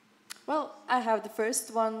 Well, I have the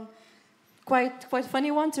first one, quite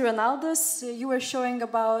funny one to Renaldas. You were showing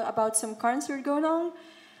about some concert going on.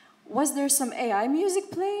 Was there some AI music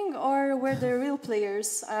playing, or were there real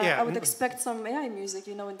players? Yeah. I would expect some AI music,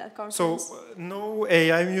 in that conference. So no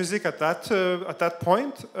AI music at that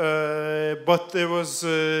point, but there was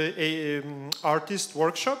artist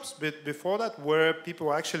workshops before that where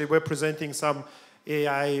people actually were presenting some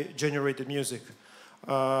AI-generated music.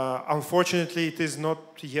 Unfortunately, it is not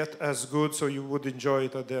yet as good, so you would enjoy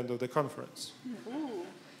it at the end of the conference. Ooh.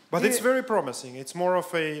 But it's very promising. It's more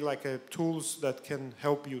of a tools that can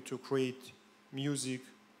help you to create music,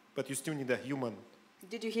 but you still need a human.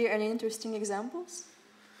 Did you hear any interesting examples?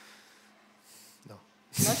 No.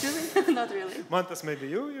 Not really? Not really. Mantas, maybe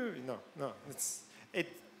you? No.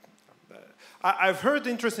 I've heard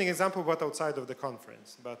interesting example, but outside of the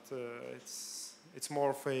conference. But it's more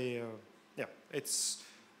of a It's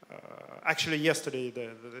actually yesterday.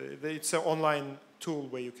 It's an online tool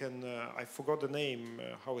where you can. I forgot the name,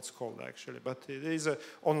 how it's called actually, but it is an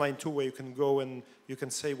online tool where you can go and you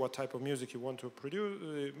can say what type of music you want to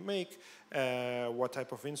make, what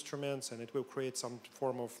type of instruments, and it will create some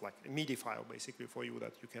form of a MIDI file basically for you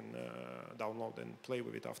that you can download and play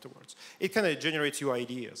with it afterwards. It kind of generates you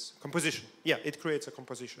ideas, composition. Yeah, it creates a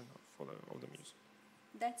composition of the music.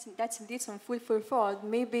 That's indeed some food for thought.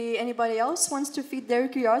 Maybe anybody else wants to feed their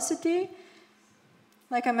curiosity?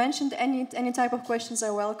 Like I mentioned, any type of questions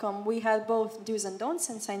are welcome. We had both do's and don'ts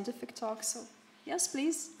and scientific talks. So yes,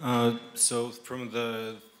 please. So from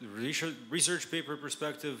the research paper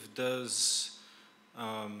perspective, does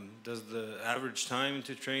the average time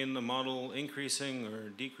to train the model increasing or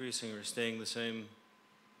decreasing or staying the same?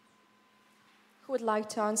 Who would like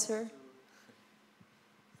to answer?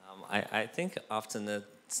 I think often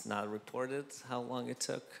it's not reported how long it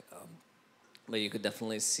took, but you could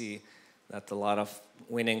definitely see that a lot of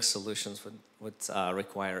winning solutions would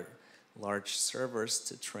require large servers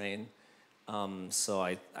to train. So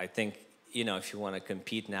I think, if you want to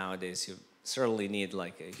compete nowadays, you certainly need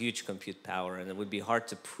a huge compute power, and it would be hard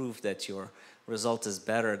to prove that your result is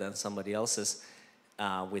better than somebody else's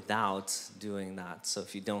without doing that. So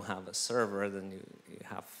if you don't have a server, then you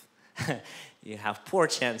have you have poor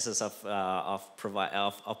chances of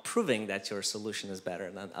proving that your solution is better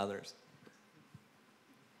than others.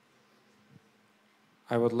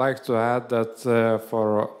 I would like to add that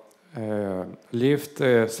for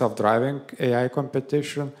Lyft self-driving AI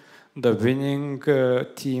competition, the winning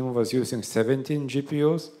team was using 17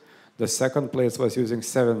 GPUs, the second place was using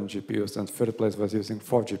 7 GPUs, and third place was using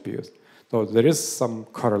 4 GPUs. So there is some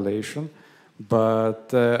correlation.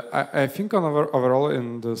 But I think overall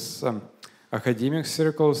in this academic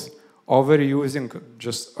circles, overusing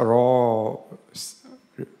just raw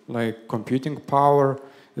computing power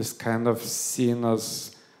is kind of seen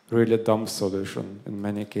as really dumb solution in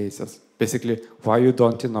many cases. Basically, why you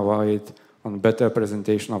don't innovate on better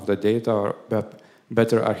presentation of the data or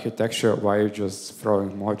better architecture, why you're just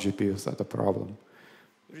throwing more GPUs at the problem?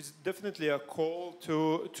 There is definitely a call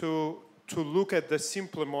to look at the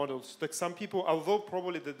simpler models. Some people, although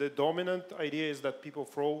probably the dominant idea is that people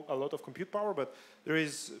throw a lot of compute power, but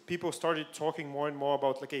people started talking more and more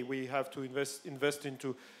about we have to invest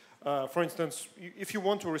into, for instance, if you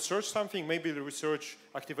want to research something, maybe the research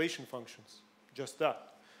activation functions, just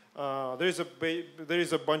that. There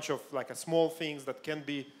is a bunch of small things that can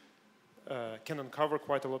uncover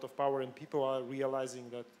quite a lot of power, and people are realizing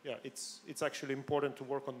that it's actually important to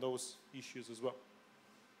work on those issues as well.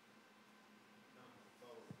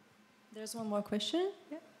 There's one more question.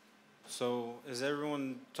 Yeah. So is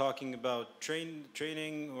everyone talking about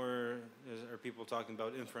training, or are people talking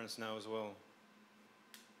about inference now as well?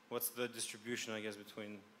 What's the distribution, I guess,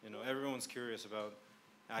 between, everyone's curious about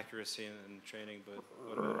accuracy and training, but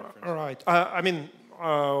what about inference? All right. I mean,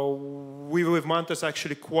 we with Mantas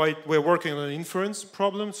actually we're working on an inference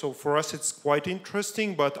problem, so for us it's quite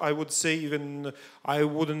interesting, but I would say it's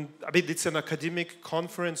an academic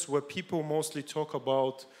conference where people mostly talk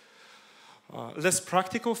about less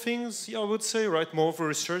practical things, I would say, right? More of a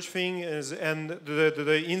research thing, and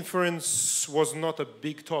the inference was not a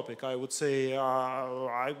big topic. I would say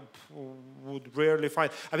I would rarely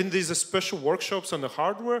find. There's a special workshops on the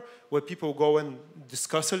hardware where people go and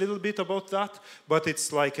discuss a little bit about that, but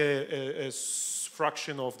it's like a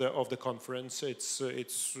fraction of the conference. It's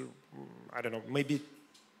I don't know, maybe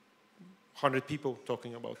 100 people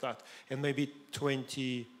talking about that, and maybe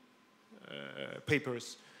 20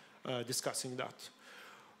 papers discussing that.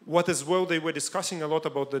 what as well, they were discussing a lot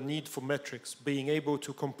about the need for metrics, being able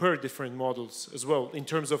to compare different models as well in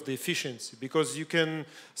terms of the efficiency. Because you can,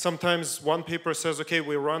 sometimes one paper says, okay,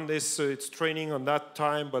 we run this, it's training on that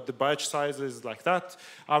time, but the batch size is like that.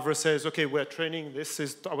 Other says, okay, we're training, this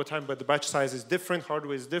is our time, but the batch size is different,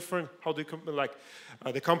 hardware is different. How do you,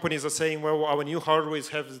 the companies are saying, well, our new hardware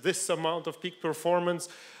has this amount of peak performance.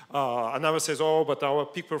 Another says, oh, but our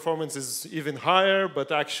peak performance is even higher,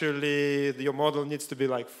 but actually your model needs to be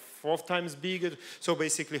like 4 times bigger. So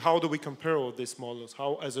basically, how do we compare all these models?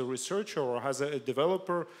 How, as a researcher or as a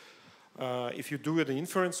developer, if you do the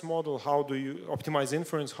inference model, how do you optimize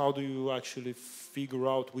inference? How do you actually figure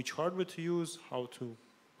out which hardware to use, how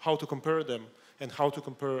to compare them, and how to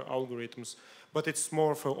compare algorithms? But it's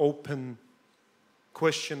more of an open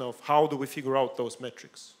question of how do we figure out those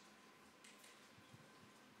metrics.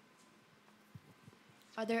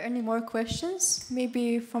 Are there any more questions?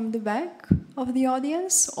 Maybe from the back of the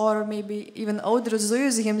audience, or maybe even Audrius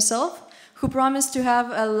Zujus himself, who promised to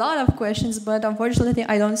have a lot of questions, but unfortunately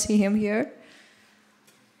I don't see him here.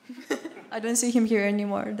 I don't see him here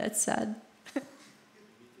anymore. That's sad.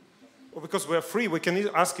 Well, because we're free, we can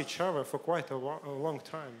ask each other for quite a long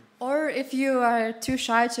time. Or if you are too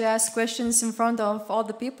shy to ask questions in front of all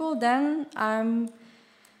the people, then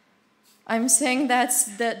I'm saying that's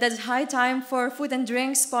high time for food and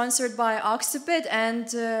drink sponsored by Oxipit, and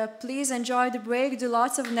please enjoy the break, do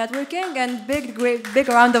lots of networking, and big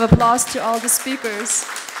round of applause to all the speakers.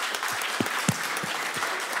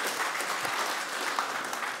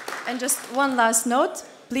 And just one last note,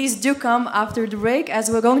 please do come after the break, as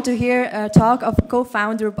we're going to hear a talk of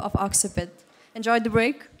co-founder of Oxipit. Enjoy the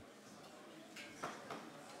break.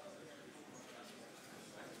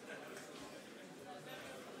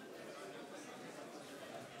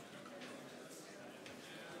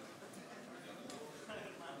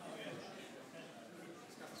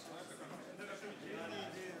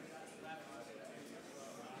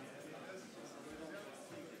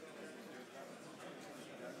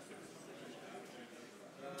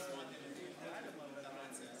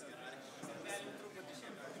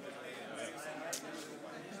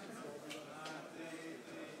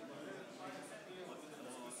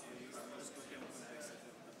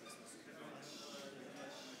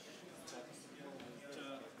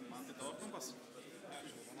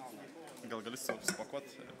 Gal gali supakuot,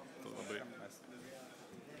 tu labai.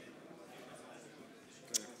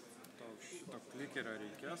 Taip, tau šito klikerio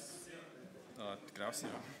reikės.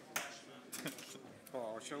 Tikriausiai jo.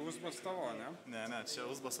 O čia uzbas tavo, ne? Ne, čia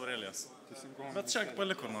uzbas Aurelijos. Teisingumo. Bet čia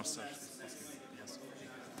palikur nors aš.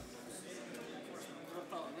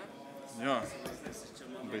 Jo,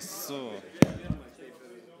 baisu.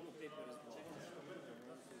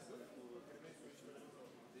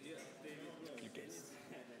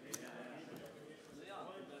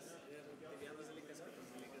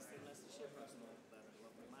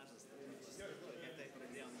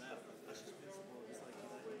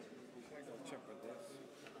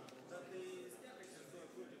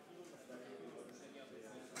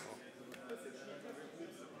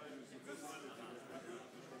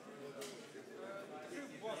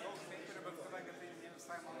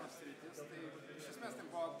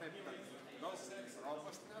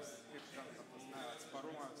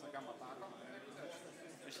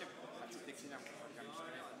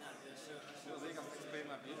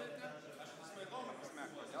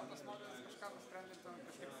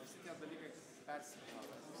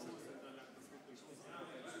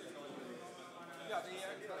 Jo, tai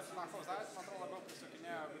Markausaitis, man atrodo, labiau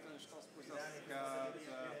prisukinėjo būtent iš tos pusės, kad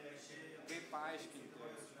kaip paaiškinti,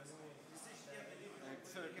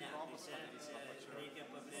 kaip robus padarys to pačiu. Reikia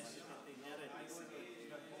pabrėžti, kad tai nėra teisingai,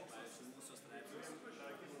 pavyzdžiui, mūsų straipsnis,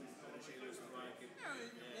 gražiai iliustruoja kaip...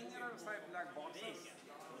 Ne, nėra visai black boxas,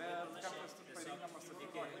 bet kartais tu parinkamas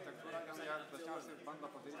sakyko architektūrą, nes jie dažniausiai bando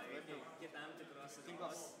padaryti taip,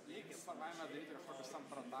 tinklas lygis savaime daryti kažkokius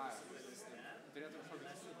sampratavimus. Turėtų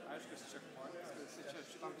kažkokius aiškius checkpointus, kad jisai čia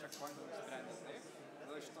šitam checkpointui nusprendė taip,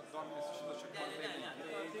 tada šito duomenys iš šito checkpointą eina į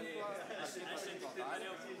kitą tinklą, ar kitą tinklo dalį,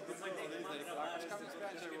 kažkam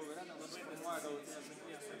nusprendžia, jeigu vėliau nesusiformuoja galutinės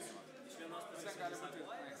informacijos. Visiem gali būti,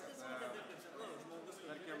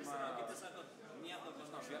 tarkim,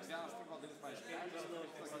 vienas tinklo dalis paaiškėja,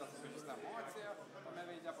 kitas atpažįsta emociją, tame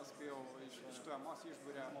veidė paskui jau iš tų emocijų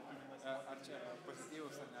išbūrė, ar čia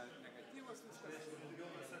pozityvus ar negatyvus viskas.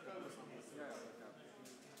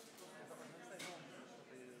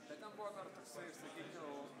 Bet ten buvo dar toksai, sakyčiau,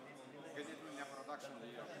 ganėtinai ne production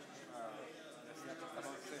lygio, nes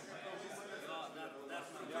netrūkstama visai. Dar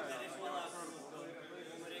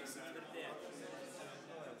reiks sutvirtėti.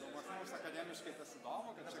 Mums akademiškai tas įdomu,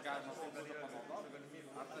 kad čia galima tai būtų panaudoti.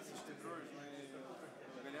 ar tas iš tikrųjų, žinai,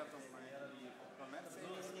 galėtum į komerciją,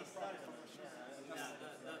 nes kažko panašiai. Nes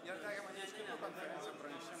jie tegia man iš kitų konferencijų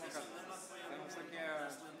pranešimų, kad tai mums sakė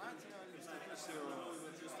finansinių institucijų,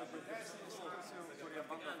 teisinių institucijų, kurie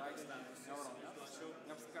bando taikyti neuronetus.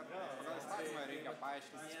 Jiems, kad pagal įstatymą reikia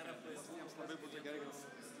paaiškinti sprendimus, jiems labai būtų gerai,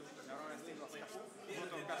 kad neuronės tinklas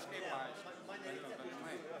būtų kažkaip paaiškinti, bent jau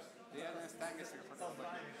dalinai. Tai jie nestengiasi kažkokio tokio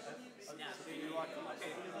suklijuoti.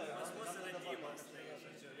 Pas mus yra gyvas, tai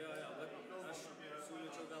žodžiu, bet aš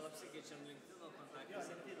siūlyčiau gal apsikeičiam LinkedIn kontaktą. Aš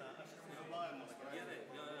gerai,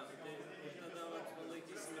 tai tada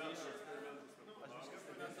palaikysim ryšį.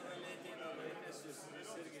 Natūraliai ateina laikas,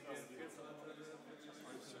 jūs irgi dirbkit.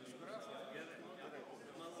 Gerai.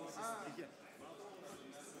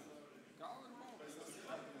 Gal ir mokas.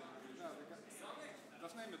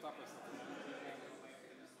 Dažnai meetupas.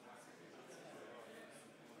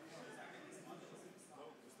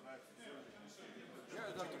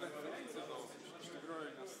 Dar tu konferencijų daug, iš tikrųjų,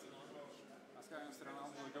 nes mes ką jums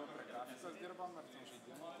Renaldu daugiau prie grafikos dirbam, ar ten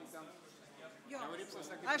žaidimų, tai ten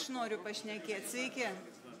NeurIPS-ose kaip... Aš noriu pašnekėti, sveiki.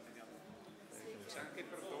 Čia kaip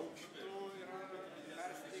ir daug šitų yra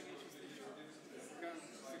persidėgiančių sričių, kad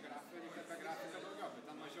su grafika reikia apie grafiką daugiau, bet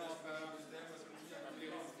ten mažiau apie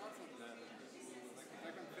procentą.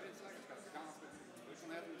 Tai konferencija kažkas, ganas, kad jūs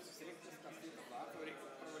norėtum susirinkti, kas tai tada, tau reikia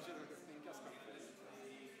pravažiuoti kokias 5 konferencijas.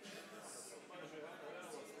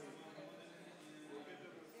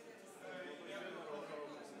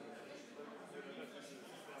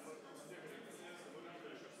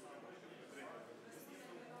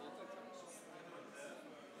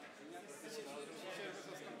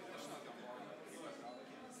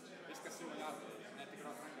 Viskas simuliatoriai,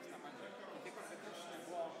 netikros rankos nebandė. Tai kompetenšiniai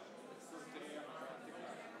buvo, kur turėjome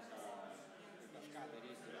kažką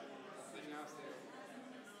daryti. Dažniausiai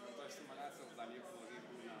to simuliacijos dalykų labai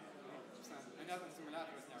būna. Net ant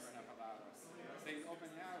simuliatorius nieko nepadaro. Tai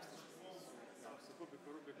OpenAI su Kubiku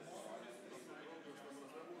parodė.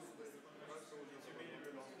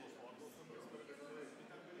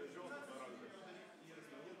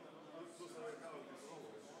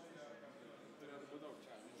 Turėtų būti daug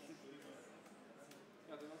čia.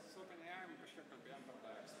 Ja, tai mes su OpenAI kažkiek kalbėjom per tą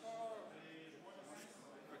expo,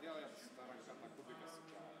 kodėl jie su ta ranka tą kubiką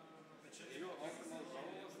sukėlė. Jų optimal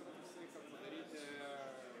goals yra visai, kad padaryti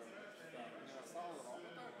universalų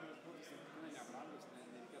robotą, kuris būtų santykinai nebrangus,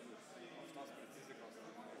 nereikėtų aukštos precizikos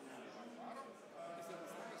varo. Jis yra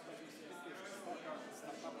tas tokias pažiūrėsipirkti iš kažkokio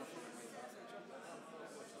startupo šūkimais esančio.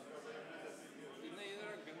 Jinai yra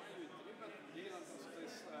gana judri, bet lyginant su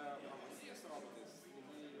tais pramoniniais robotais,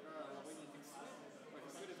 jinai yra labai netiksli.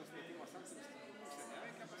 Jis turi tos veikimo sensorius, pusė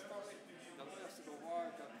neveikia pastoviai, dėl to aš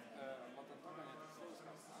sugalvoju, kad matant tokio netikslaus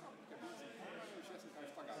ką daro, kabinsim formą ir išėsim ką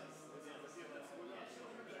iš to galim.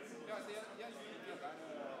 Jo, tai jie darė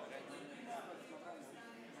renginį, bet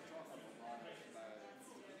mačiau, kad buvo šitą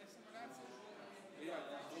fizikinę simulaciją. Ir jie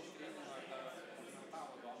daug treinimo ir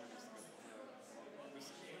komentavo duomenis, kad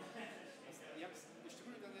visiškai. Jiems iš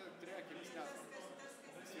tikrųjų ten jie turėjo kelis netvarkus.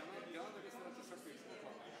 Viena dalis yra tiesiog veiksmų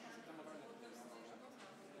planavimas, tai man atrodo netikslas.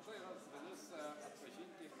 Tai yra dalis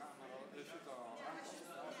atpažinti šito rankos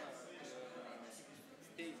pozą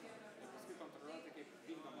steigą ir paskui kontroliuoti, kaip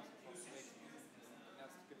vykdomas kažkoks veiksmas.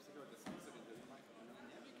 Nes, kaip sakiau, tie sensoriai dažnai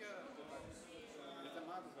neveikia, tai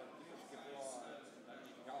matos, bet tipiškai buvo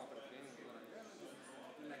iki galo per treiningą įrangą,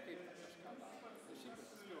 ne kaip kažką daro. Tai šiaip ir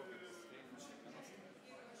paskui, kaip tas treinimas kiekvienas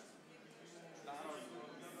daro.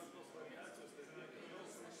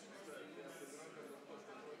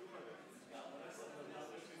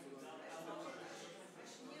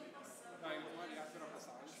 Jeigu nori atvirą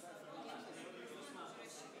pasaulį,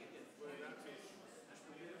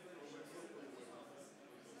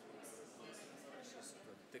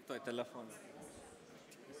 tik toj telefoną.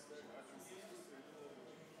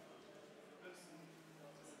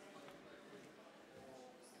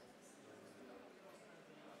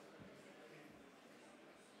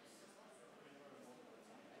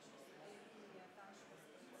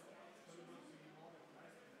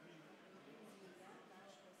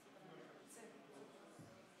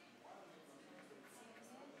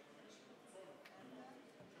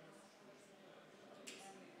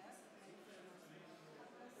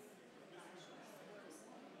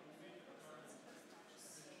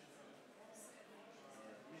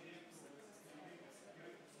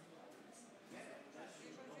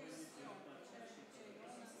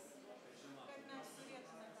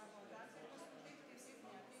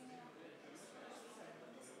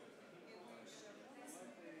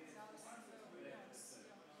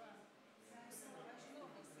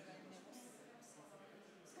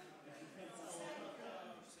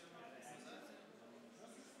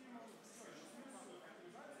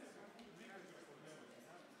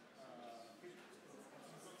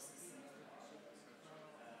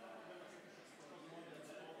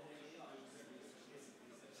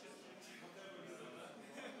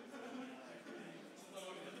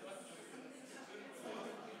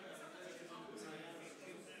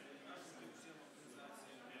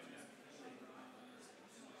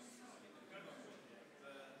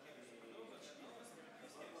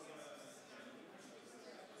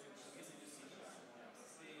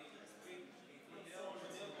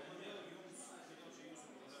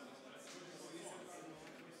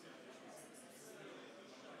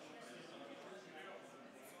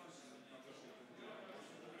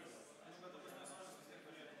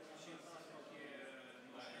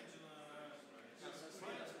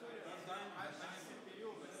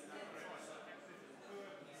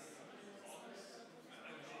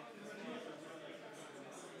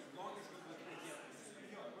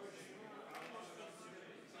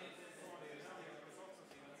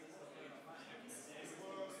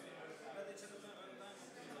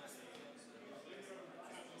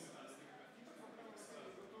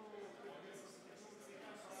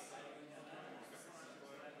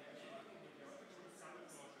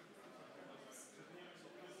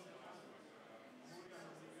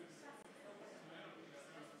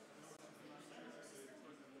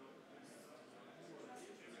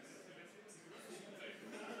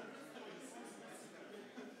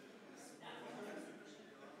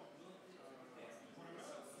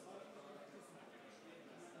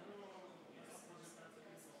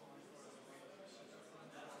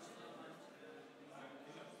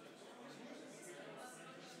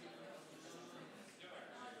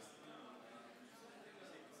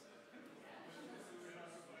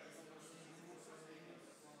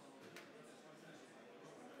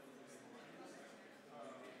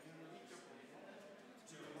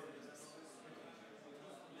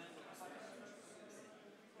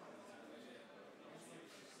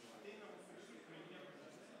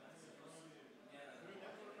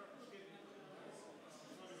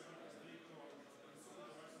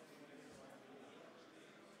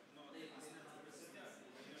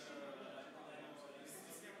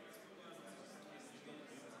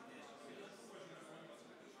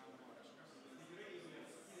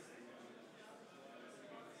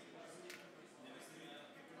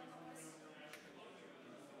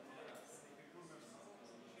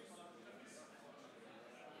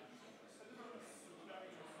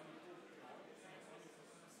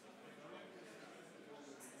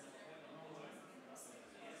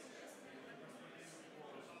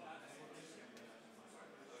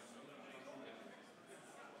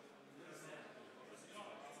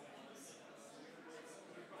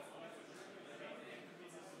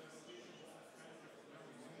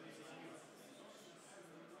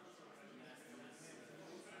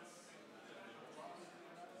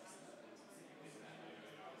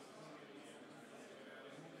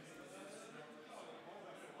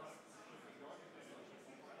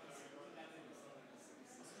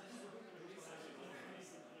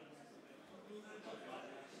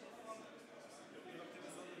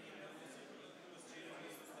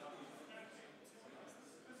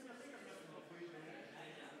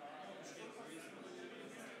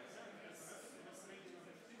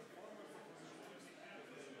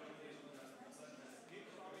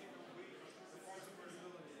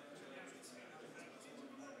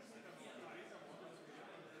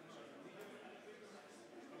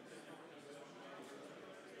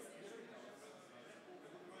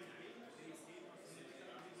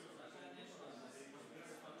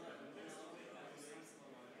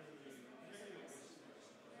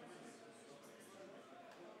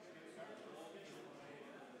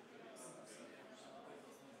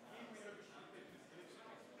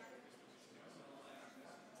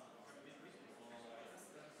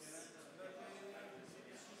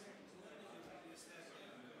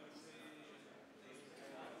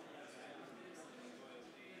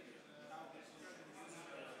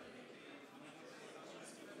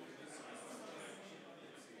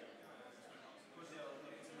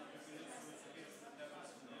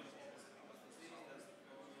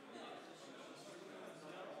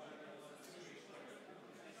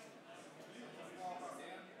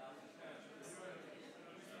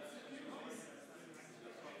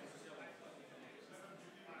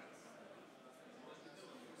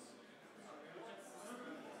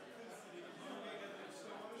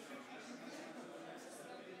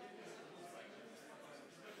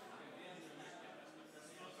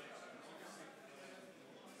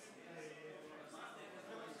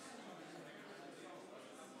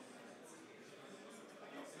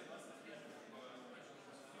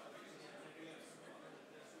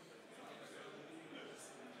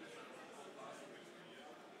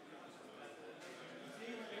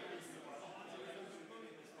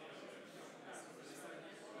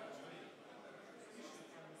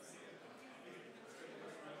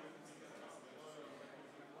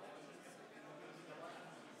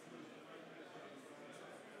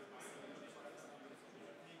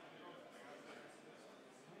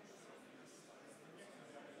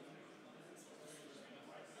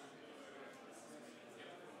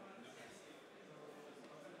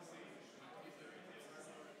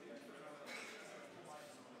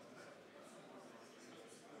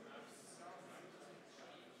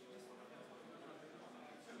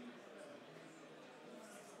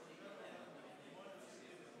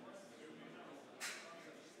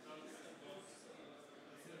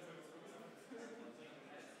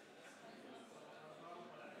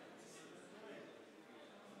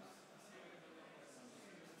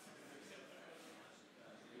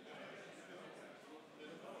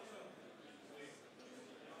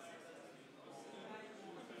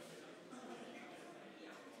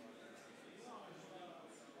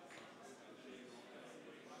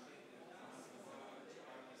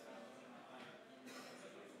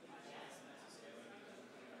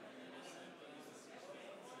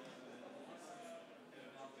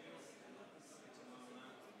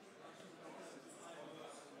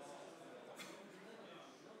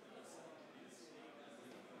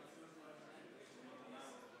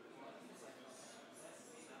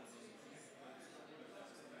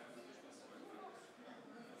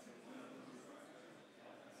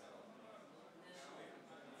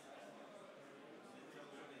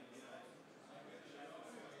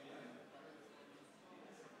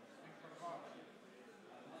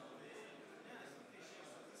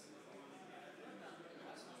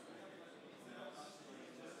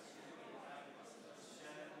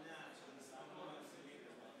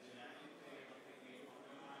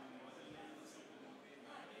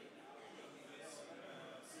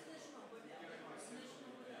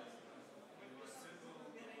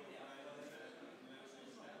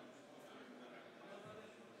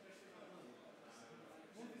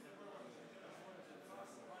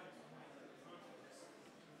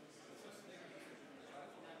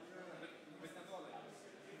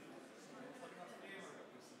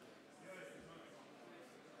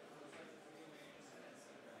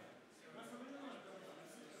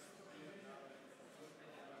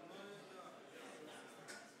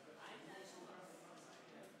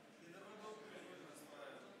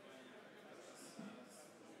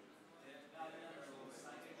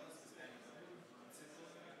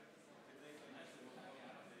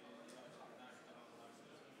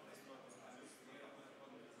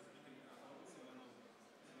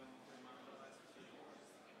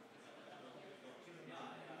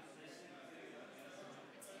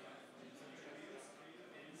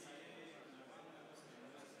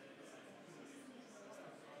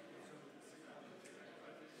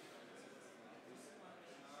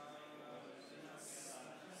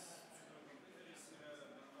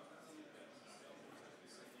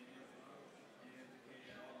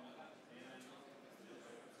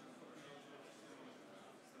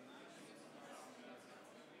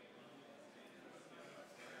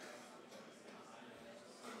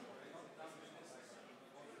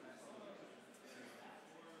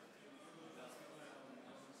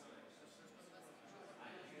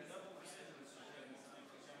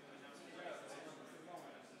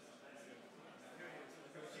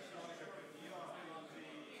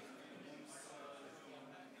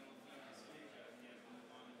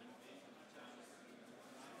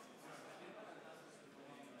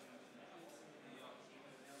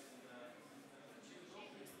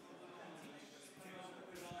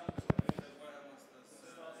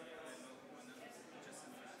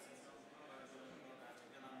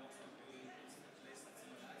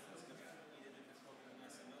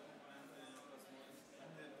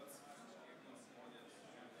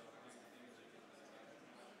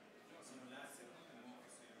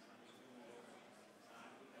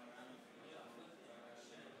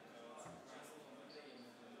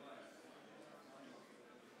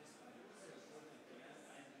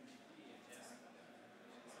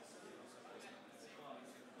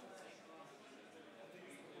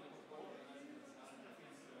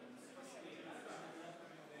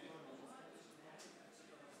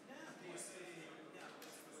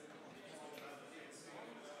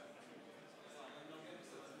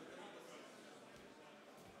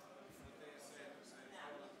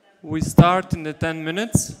 We start in the 10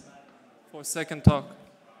 minutes for second talk.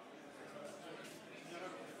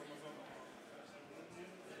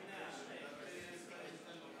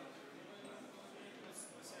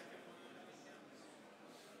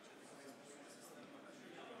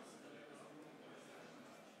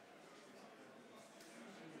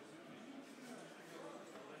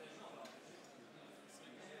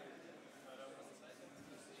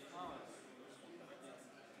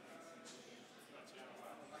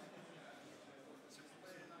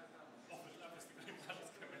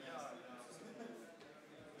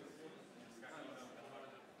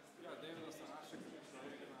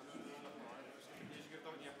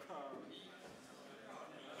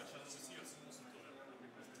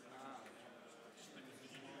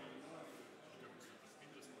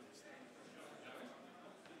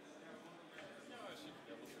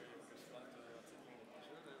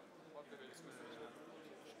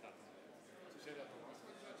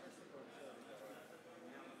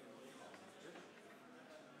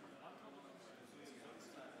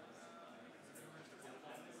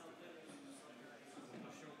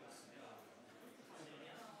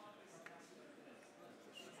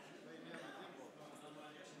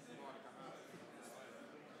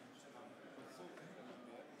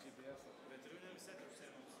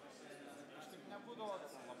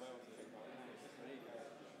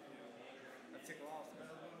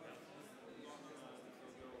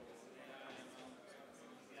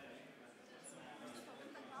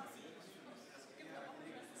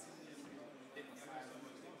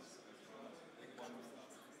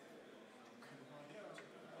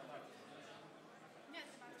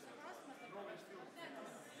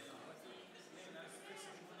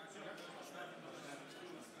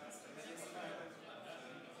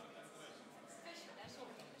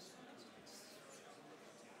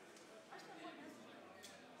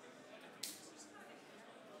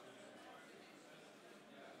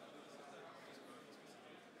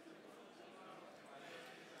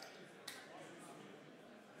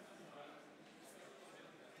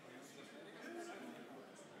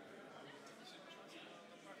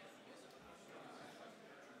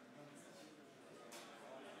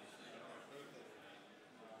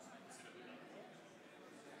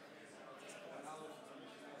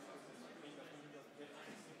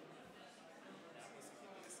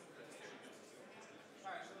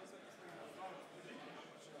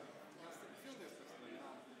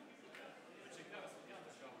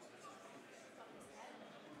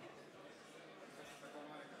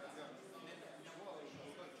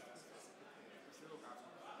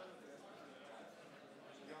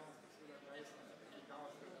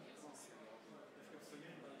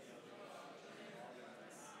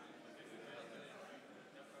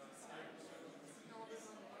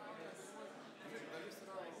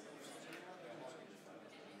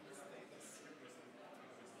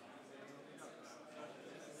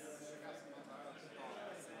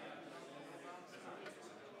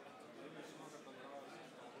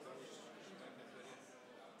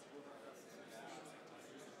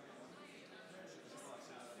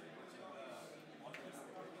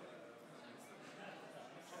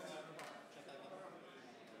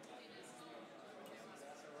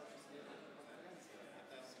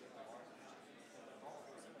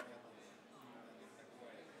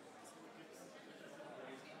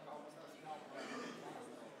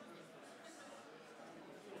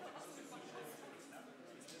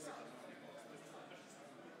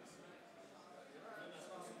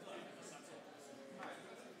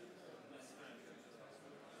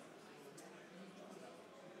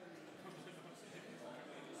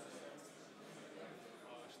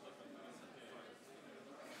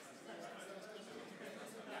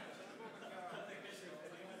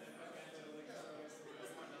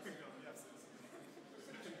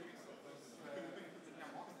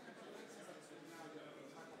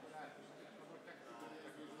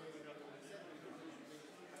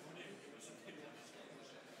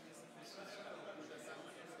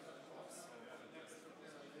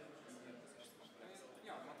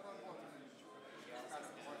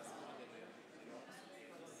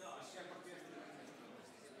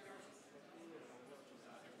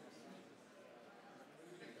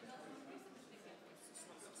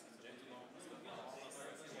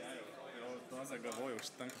 Zagalvojau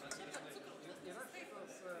užtenka.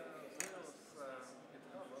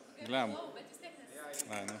 Glem.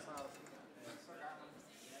 Ai, nu.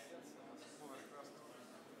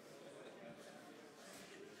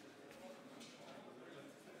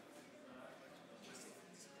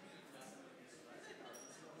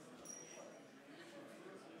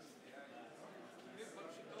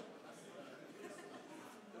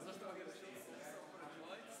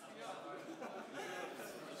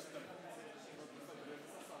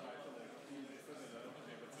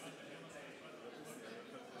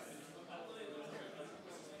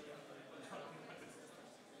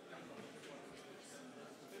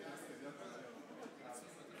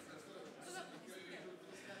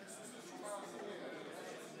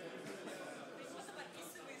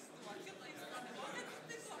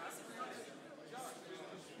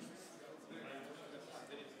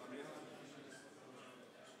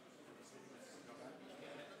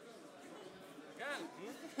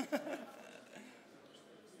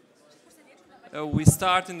 We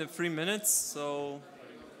start in the 3 minutes, so...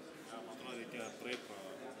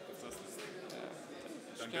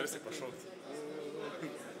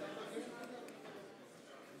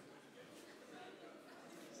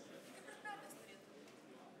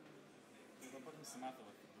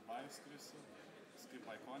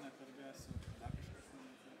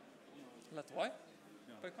 Lietuvoj?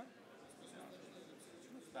 Paikoj?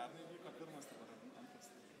 Pernai vyko pirmas, dabar antras.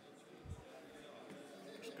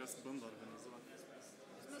 Kažkas bando organizuoti.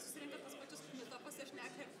 Mes susirinkę tas pačius Meetup'us ir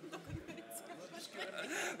šneka konferenciją.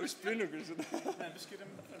 Už pinigus, žinai. Ne, biškai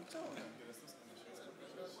rimčiau, geresnius panašius.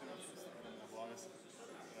 Neblogas.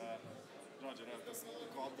 Žodžiu, yra tas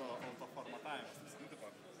kodo autoformatavimas. Nu, taip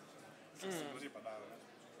pat. Gražiai padaro.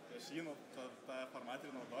 Aš jį tą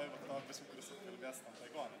formatinį naudoju, bet to visi, kuris atkalbės tam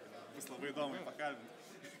taigonį. Bus labai įdomu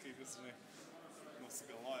pakalbinti, kaip jis, žinai,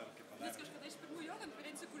 nusigalvoja ir kaip padarė. Nes kažkada iš pirmų jo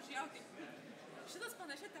konferencijų, kur žiautai. Šitas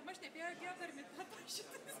panašia tema šnekėjo per Meetup'ą,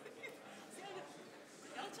 šitas sėdi.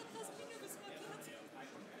 Gal čia tas pinigus mokėt?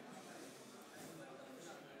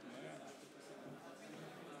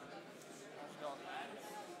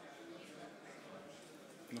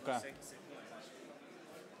 Nu ką?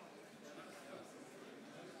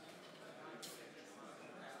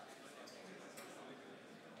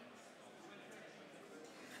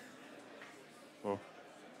 Oh.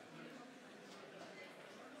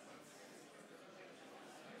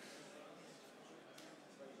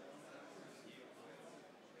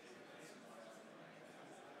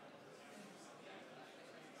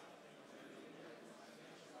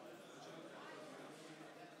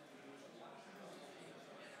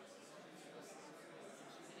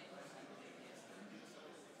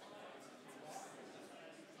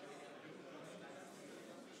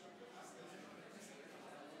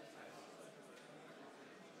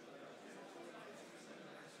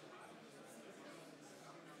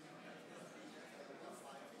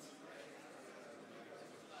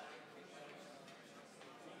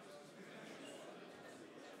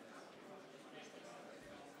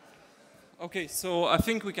 Okay, so I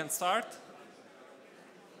think we can start.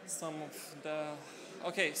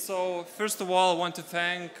 Okay, so first of all, I want to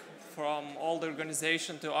thank from all the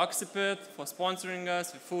organization to Oxipit for sponsoring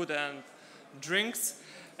us with food and drinks.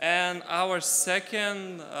 And our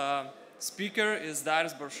second speaker is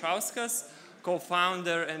Darius Barušauskas,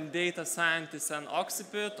 co-founder and data scientist at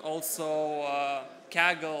Oxipit, also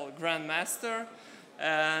Kaggle Grandmaster.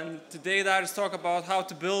 And today Darius talk about how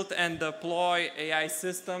to build and deploy AI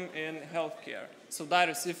system in healthcare. So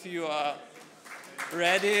Darius, if you are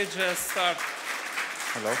ready, just start.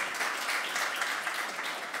 Hello.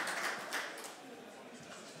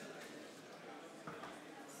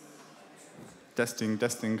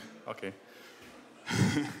 Testing. Okay.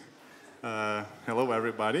 Hello,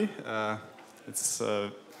 everybody. It's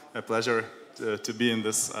a pleasure to be in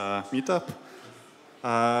this meetup.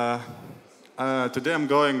 Today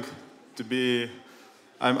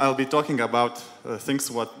I'll be talking about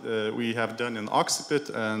things what we have done in Oxipit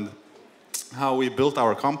and how we built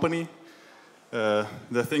our company,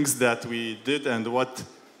 the things that we did, and what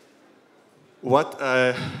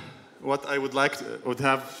I would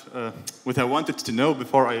have wanted to know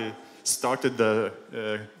before I started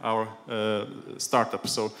our startup.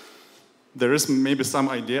 So there is maybe some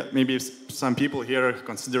idea, maybe some people here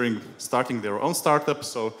considering starting their own startup.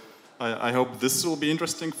 So I hope this will be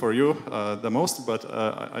interesting for you the most, but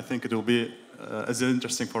I think it will be as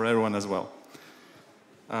interesting for everyone as well.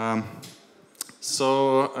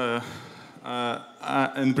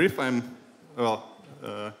 In brief, I'm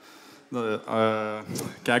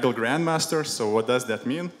Kaggle Grandmaster. So what does that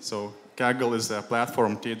mean? So Kaggle is a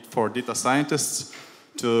platform for data scientists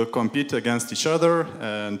to compete against each other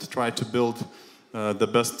and try to build the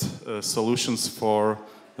best solutions for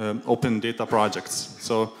open data projects.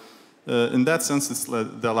 So in that sense, it's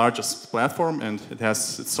the largest platform, and it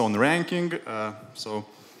has its own ranking.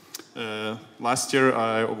 Last year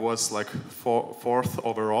I was like fourth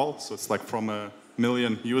overall, so it's like from 1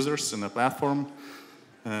 million users in the platform,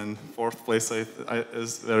 and fourth place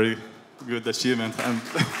is very good achievement, and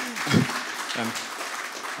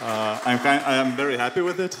I am very happy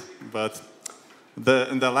with it. But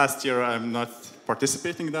in the last year I'm not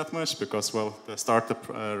participating that much because, well, the startup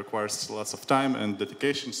requires lots of time and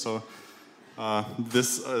dedication. So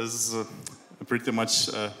this is pretty much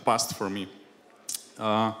past for me.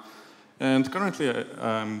 And currently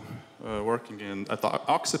I'm working at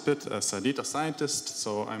Oxipit as a data scientist.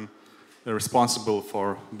 So I'm responsible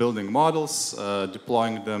for building models,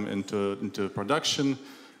 deploying them into production,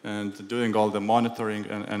 and doing all the monitoring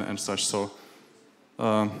and such. So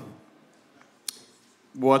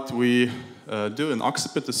what we do in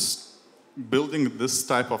Oxipit is building this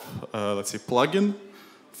type of, let's say, plugin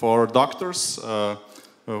for doctors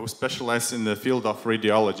who specialize in the field of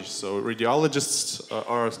radiology. So radiologists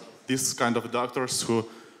are these kind of doctors who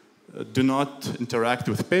do not interact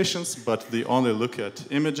with patients, but they only look at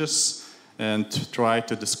images and try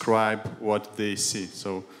to describe what they see.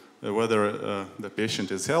 So whether the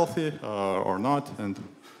patient is healthy or not, and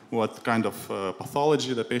what kind of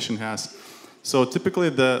pathology the patient has. So typically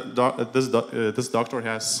this doctor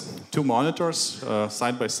has two monitors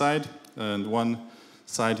side by side, and one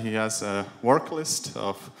side he has a work list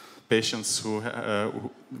of patients who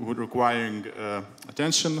requiring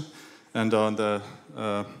attention, and on the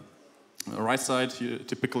right side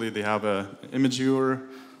typically they have an image viewer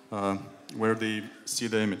where they see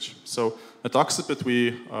the image. So at Oxipit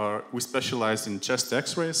we specialize in chest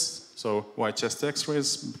X-rays. So why chest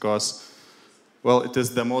X-rays? Because, well, it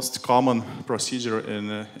is the most common procedure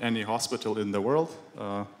in any hospital in the world.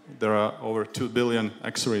 There are over 2 billion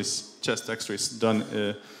X-rays, chest X-rays done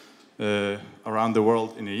around the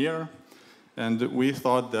world in a year. And we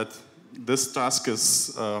thought that this task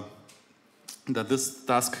is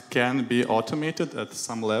can be automated at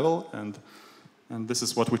some level, and this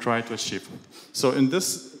is what we try to achieve. So in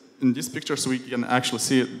these pictures we can actually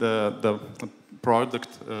see the product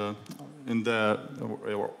in the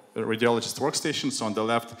radiologist workstation. So on the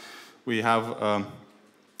left we have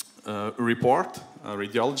a report, a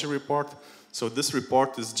radiology report. So this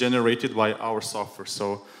report is generated by our software.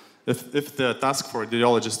 So if the task for a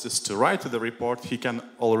radiologist is to write the report, he can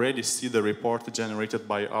already see the report generated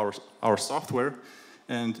by our software.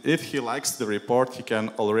 And if he likes the report, he can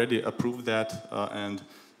already approve that and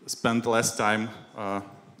spend less time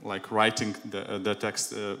like writing the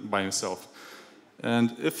text by himself.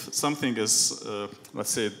 And if something is,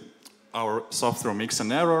 let's say, our software makes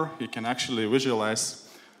an error, he can actually visualize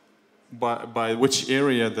by which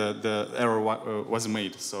area the error was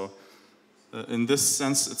made. So in this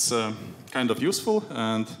sense, it's kind of useful,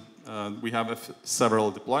 and we have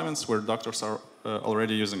several deployments where doctors are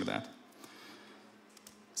already using that.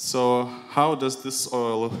 So how does this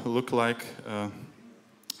all look like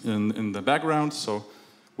in the background? So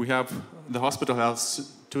we have, the hospital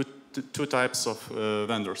has two types of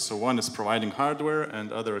vendors. So one is providing hardware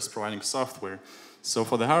and other is providing software. So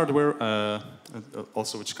for the hardware,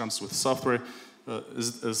 also which comes with software,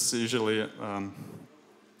 is usually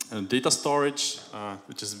data storage,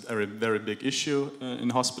 which is a very big issue in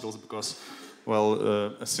hospitals because, well,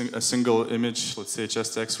 a single image, let's say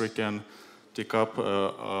chest X-ray, can take up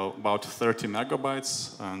about 30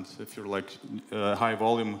 megabytes, and if you're like a high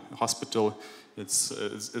volume hospital, it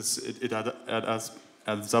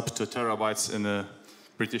adds up to terabytes in a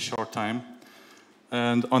pretty short time.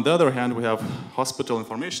 And on the other hand, we have hospital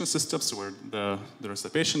information systems where there is the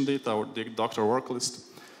patient data or the doctor work list.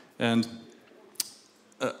 And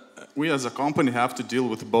we as a company have to deal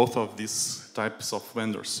with both of these types of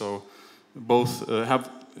vendors. So both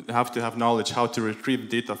have to have knowledge how to retrieve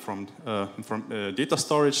data from data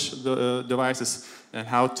storage devices and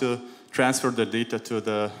how to transfer the data to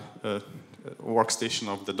the workstation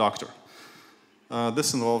of the doctor.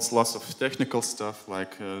 This involves lots of technical stuff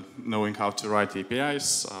like knowing how to write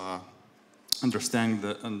APIs, understanding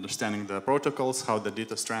the protocols, how the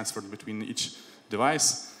data is transferred between each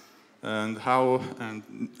device, and how and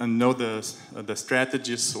know the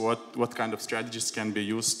strategies, what kind of strategies can be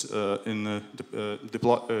used in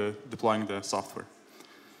deploying the software.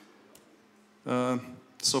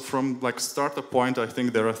 So from like startup point, I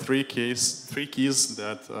think there are three keys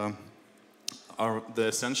that are the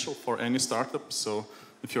essential for any startup. So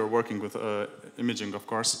if you're working with imaging, of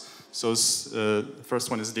course. So the first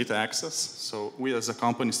one is data access. So we as a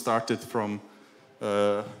company started from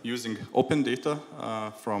using open data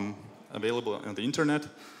from available on the internet.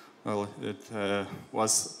 Well,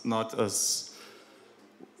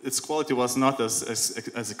 its quality was not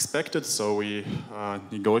as expected, so we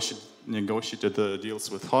negotiated deals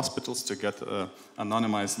with hospitals to get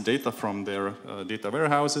anonymized data from their data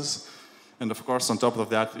warehouses. And of course, on top of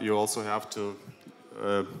that, you also have to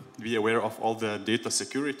be aware of all the data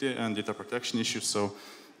security and data protection issues. So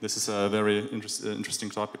this is a very interesting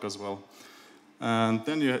topic as well. And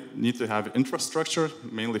then you need to have infrastructure,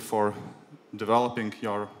 mainly for developing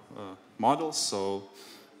your models. So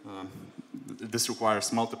this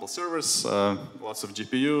requires multiple servers, lots of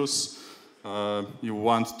GPUs. You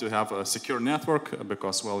want to have a secure network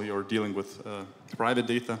because, well, you're dealing with private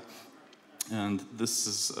data. And this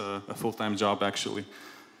is a full-time job, actually.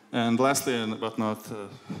 And lastly, but not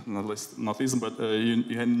least, but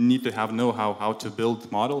you need to have know-how how to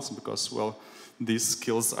build models because, well, these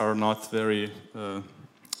skills are not very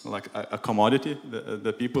like a commodity.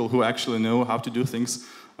 The people who actually know how to do things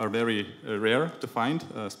are very rare to find,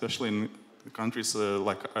 especially in countries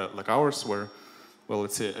like ours, where, well,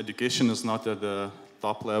 let's say education is not at the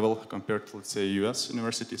top level compared to, let's say, US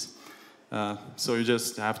universities. So you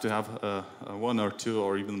just have to have one or two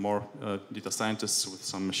or even more data scientists with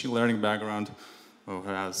some machine learning background, who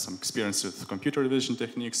has some experience with computer vision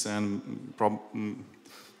techniques, and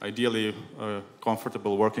ideally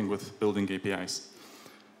comfortable working with building APIs.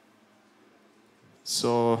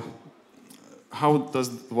 So how does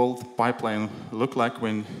the world pipeline look like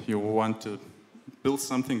when you want to build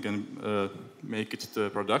something and make it to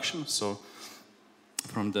production? So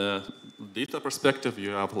from the data perspective,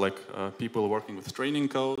 you have like people working with training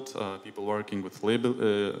code, people working with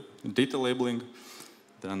data labeling,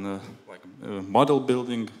 then model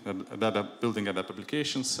building, building web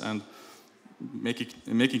applications, and making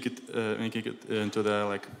it into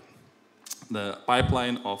the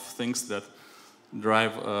pipeline of things that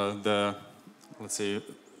drive the, let's say,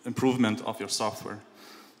 improvement of your software.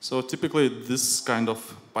 So typically this kind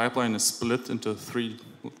of pipeline is split into three,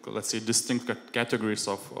 let's say, distinct categories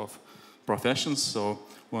of professions. So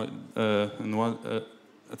at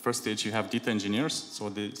first stage you have data engineers. So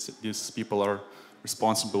these people are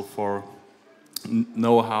responsible for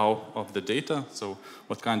know-how of the data. So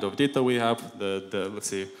what kind of data we have, let's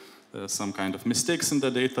say, some kind of mistakes in the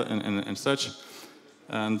data and such.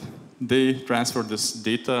 And they transfer this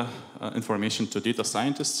data information to data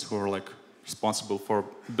scientists who are like responsible for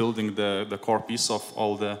building the core piece of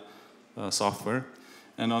all the software.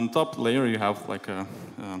 And on top layer you have like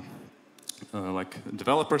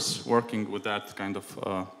developers working with that kind of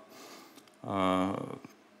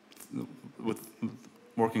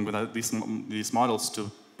working with these models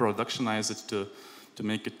to productionize it, to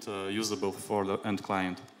make it usable for the end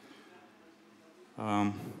client.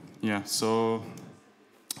 Yeah, so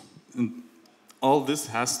all this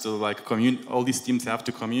has to all these teams have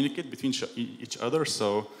to communicate between each other.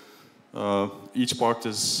 So each part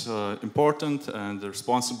is important and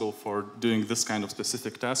responsible for doing this kind of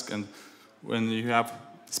specific task. And when you have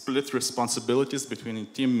split responsibilities between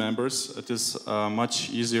team members, it is much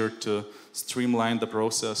easier to streamline the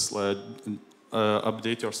process,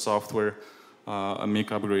 update your software, make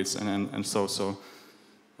upgrades, and so.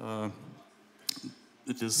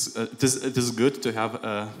 It is good to have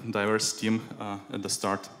a diverse team at the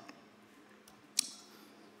start.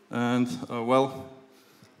 And well,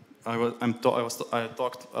 I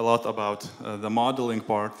talked a lot about the modeling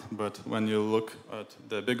part, but when you look at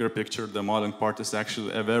the bigger picture, the modeling part is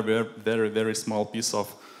actually a very small piece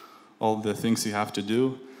of all the things you have to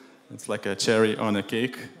do. It's like a cherry on a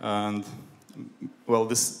cake. And well,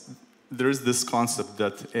 there is this concept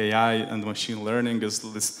that AI and machine learning is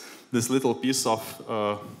this little piece of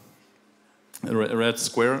a red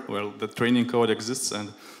square where the training code exists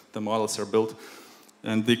and the models are built.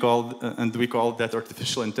 And we call that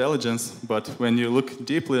artificial intelligence. But when you look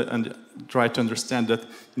deeply and try to understand that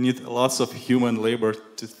you need lots of human labor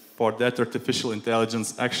for that artificial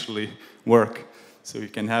intelligence actually work. So you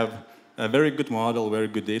can have a very good model, very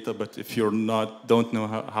good data, but if you don't know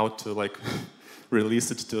how to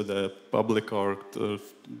release it to the public or to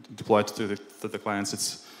deploy it to the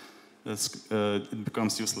clients, it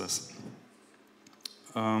becomes useless.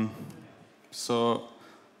 So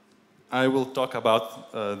I will talk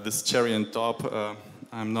about this cherry on top.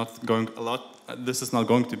 I'm not going this is not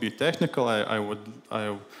going to be technical. As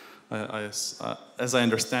I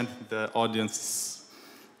understand, the audience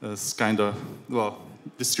is kind of, well,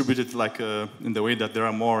 distributed in the way that there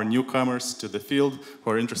are more newcomers to the field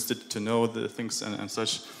who are interested to know the things and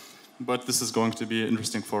such. But this is going to be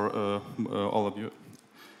interesting for all of you.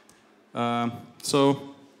 So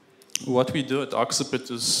what we do at Oxipit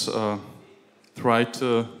is try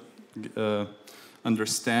to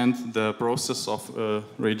understand the process of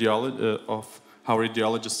how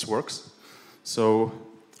radiologists works. So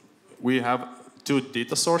we have two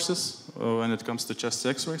data sources when it comes to chest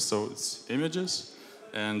X-ray. So it's images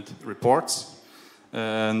and reports.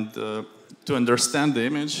 And to understand the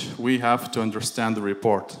image, we have to understand the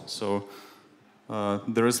report. So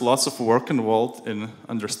there is lots of work involved in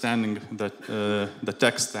understanding the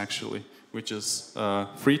text, actually, which is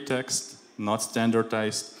free text, not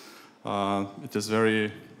standardized. It is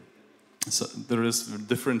there is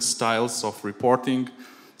different styles of reporting.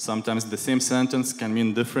 Sometimes the same sentence can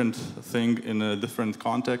mean different thing in a different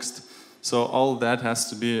context. So all that has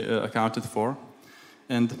to be accounted for.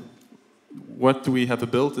 And what we have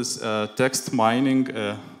built is a text mining,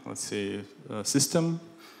 let's say, system,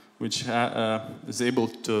 which is able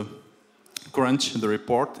to crunch the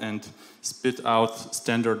report and spit out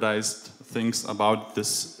standardized things about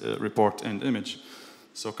this report and image.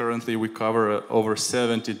 So currently we cover over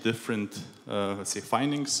 70 different, let's say,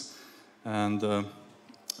 findings, and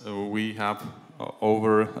we have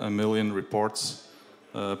over 1 million reports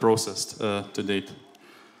processed to date.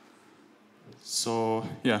 So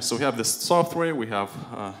yeah, so we have this software, we have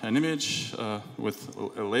an image with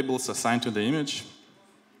labels assigned to the image,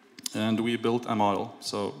 and we built a model.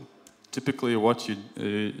 So typically what you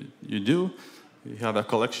do, you have a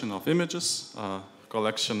collection of images,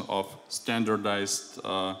 collection of standardized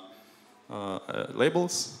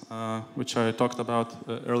labels, which I talked about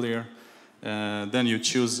earlier. Then you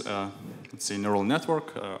choose, let's say, neural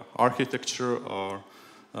network, architecture, or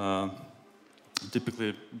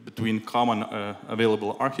typically between common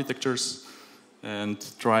available architectures, and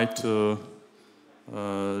try to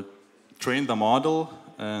train the model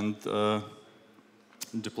and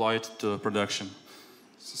deploy it to production.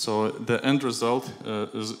 So the end result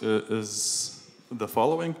is the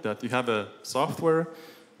following, that you have a software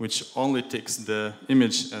which only takes the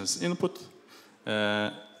image as input.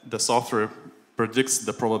 The software predicts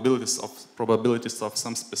the probabilities of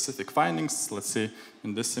some specific findings. Let's say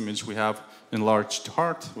in this image we have enlarged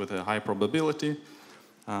heart with a high probability.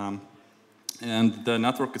 And the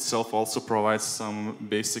network itself also provides some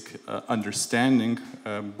basic understanding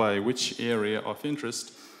by which area of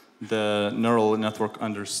interest the neural network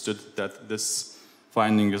understood that this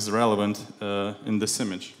finding is relevant in this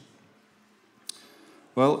image.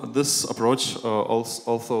 Well, this approach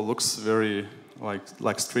also looks very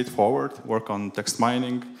like straightforward. Work on text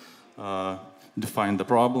mining, define the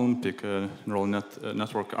problem, pick a neural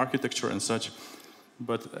network architecture and such.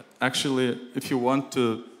 But actually, if you want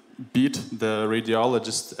to beat the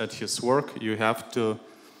radiologist at his work, you have to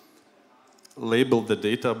label the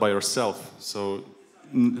data by yourself. So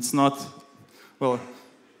it's not, well,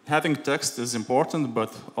 having text is important,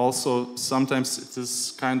 but also sometimes it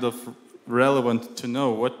is kind of relevant to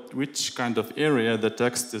know which kind of area the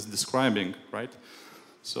text is describing, right?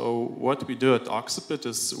 So what we do at Oxipit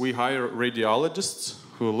is we hire radiologists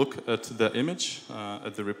who look at the image,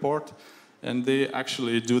 at the report, and they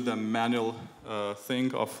actually do the manual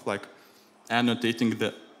thing of like annotating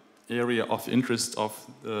the area of interest of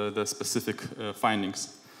the specific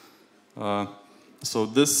findings. So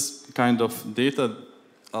this kind of data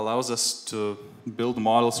allows us to build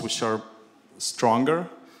models which are stronger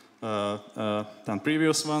than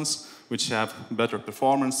previous ones, which have better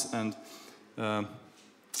performance, and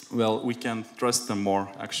well, we can trust them more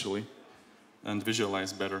actually and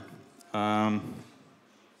visualize better.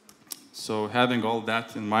 So having all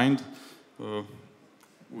that in mind,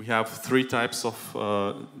 we have 3 types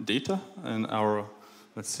of data in our,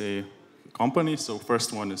 let's say, company. So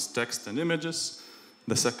first one is text and images.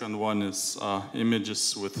 The second one is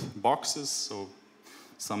images with boxes. So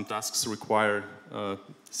some tasks require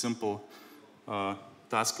simple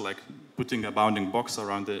task like putting a bounding box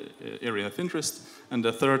around the area of interest. And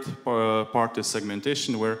the third part is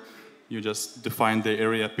segmentation, where you just define the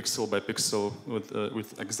area pixel by pixel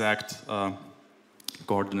with exact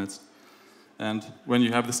coordinates. And when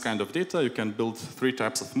you have this kind of data, you can build 3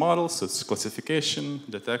 types of models. It's classification,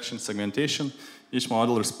 detection, segmentation. Each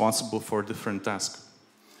model responsible for different tasks.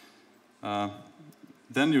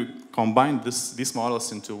 Then you combine these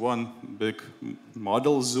models into one big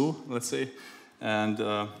model zoo, let's say, and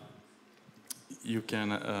you can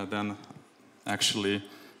then actually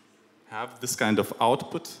have this kind of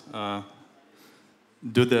output,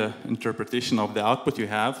 do the interpretation of the output you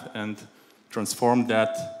have, and transform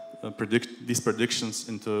that, these predictions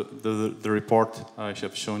into the report I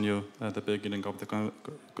have shown you at the beginning of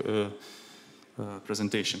the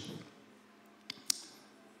presentation.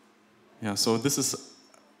 Yeah, so this is,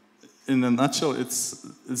 in a nutshell, it's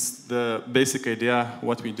the basic idea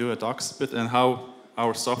what we do at Oxipit and how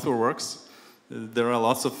our software works. There are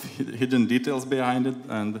lots of hidden details behind it,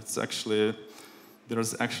 and it's actually,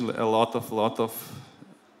 there's actually a lot of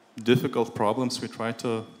difficult problems we try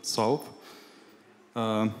to solve.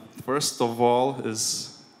 First of all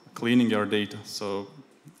is cleaning your data. So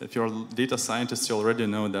if you're a data scientist, you already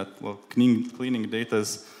know that, well, cleaning data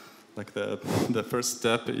is like the first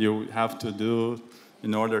step you have to do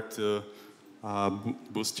in order to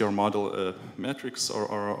boost your model metrics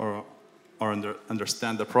or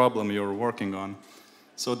understand the problem you're working on.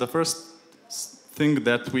 So the first thing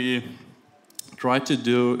that we try to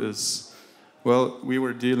do is, well, we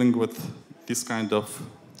were dealing with this kind of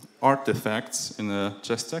artifacts in a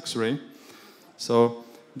chest X-ray. So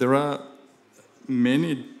there are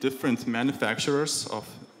many different manufacturers of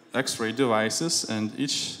X-ray devices, and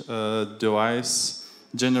each device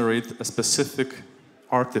generates a specific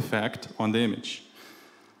artifact on the image.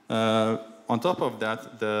 On top of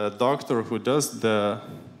that, the doctor who does the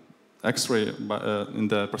X-ray in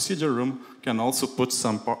the procedure room can also put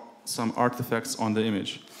some artifacts on the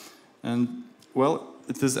image. And well,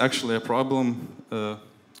 it is actually a problem,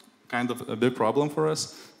 kind of a big problem for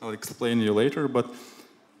us. I'll explain you later, but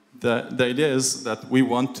the idea is that we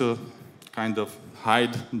want to kind of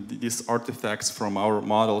hide these artifacts from our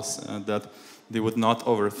models, that they would not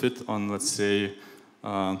overfit on, let's say,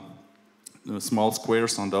 small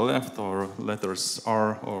squares on the left, or letters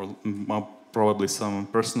R, or probably some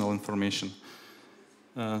personal information.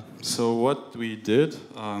 So what we did,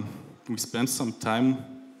 we spent some time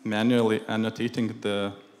manually annotating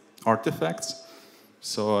the artifacts.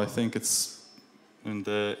 So I think it's in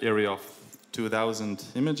the area of 2,000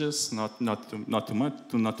 images, not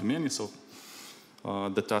too many. So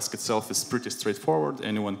the task itself is pretty straightforward.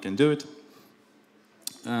 Anyone can do it.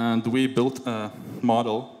 And we built a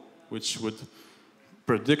model which would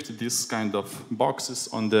predict these kind of boxes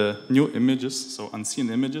on the new images, so unseen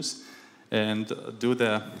images, and do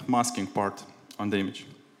the masking part on the image.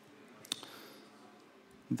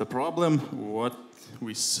 The problem, what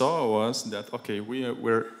we saw was that, okay, we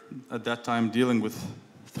were at that time dealing with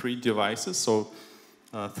 3 devices, so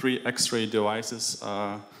 3 X-ray devices,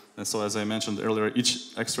 and so as I mentioned earlier,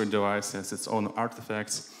 each X-ray device has its own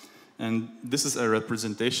artifacts, and this is a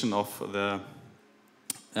representation of the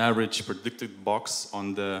average predicted box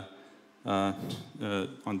on the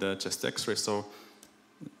chest X-ray. So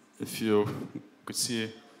if you could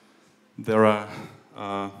see, there are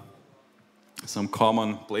some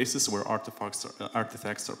common places where artifacts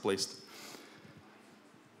are placed.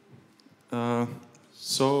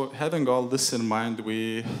 So having all this in mind,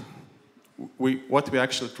 what we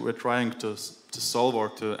actually were trying to solve or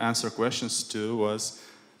to answer questions to was,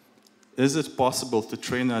 is it possible to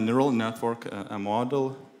train a neural network, a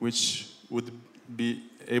model, which would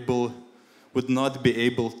not be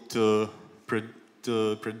able to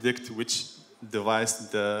predict which device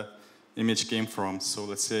the image came from? So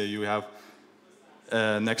let's say you have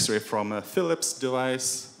an X-ray from a Philips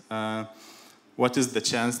device. What is the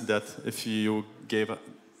chance that if you gave a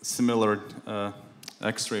similar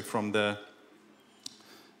X-ray from the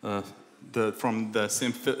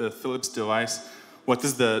same Philips device, what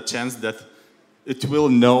is the chance that it will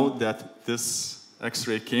know that this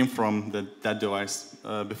X-ray came from that device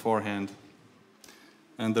beforehand?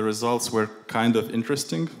 And the results were kind of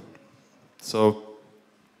interesting. So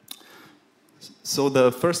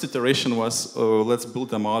the first iteration was, let's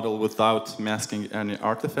build a model without masking any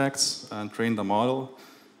artifacts and train the model.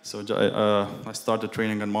 So I started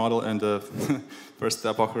training a model, and the first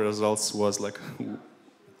epoch results was like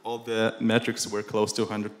all the metrics were close to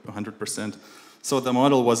 100%. So the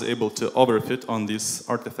model was able to overfit on these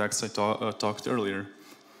artifacts I talked earlier.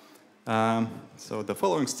 So the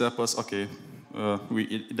following step was, okay,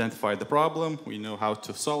 we identified the problem, we know how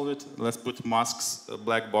to solve it, let's put masks,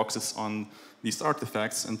 black boxes on these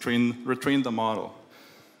artifacts and retrain the model.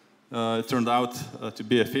 It turned out to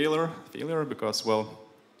be a failure because, well,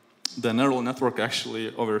 the neural network actually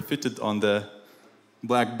overfitted on the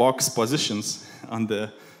black box positions on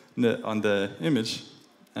the image,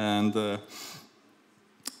 and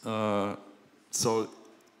so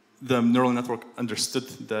the neural network understood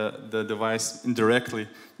the device indirectly,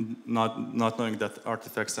 not knowing that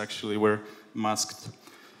artifacts actually were masked.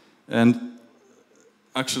 And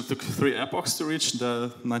actually took 3 epochs to reach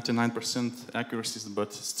the 99% accuracies,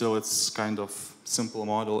 but still it's kind of simple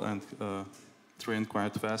model and trained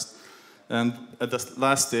quite fast. And at the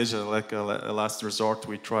last stage, like a last resort,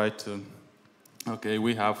 we tried to, okay,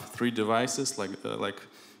 we have 3 devices like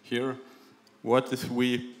here. What if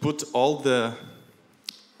we put all the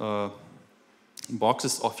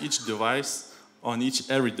boxes of each device on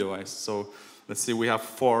every device? So let's say we have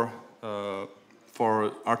 4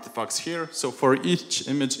 artifacts here. So for each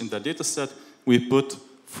image in the data set, we put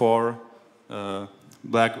 4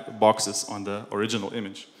 black boxes on the original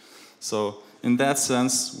image. So in that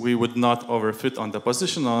sense, we would not overfit on the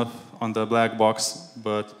position on the black box,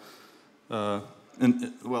 but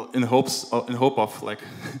in hope of like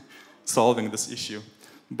solving this issue.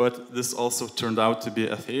 But this also turned out to be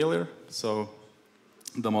a failure. So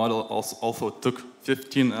the model also took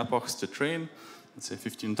 15 epochs to train. Let's say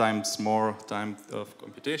 15 times more time of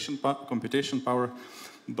computation power,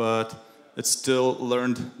 but it still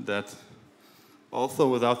learned that also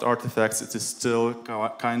without artifacts, it is still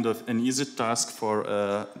kind of an easy task for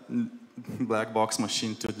a black box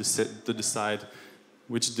machine to decide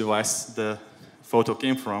which device the photo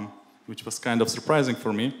came from, which was kind of surprising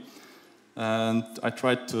for me. And I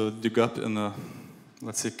tried to dig up in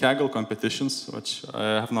let's say, Kaggle competitions, which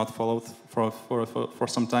I have not followed for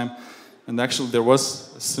some time. And actually, there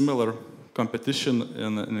was a similar competition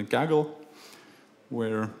in Kaggle,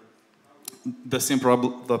 where the same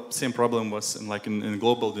problem was in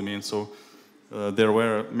global domain. So there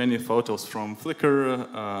were many photos from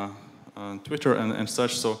Flickr, Twitter, and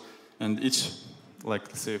such. So, and each,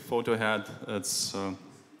 let's say, photo had its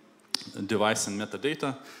device and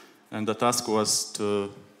metadata, and the task was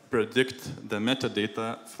to predict the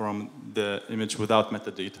metadata from the image without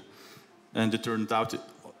metadata. And it turned out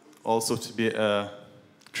also to be a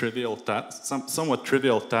trivial task, somewhat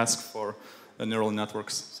trivial task for neural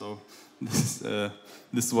networks. So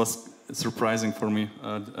this was surprising for me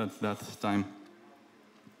at that time.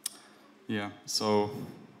 Yeah, so,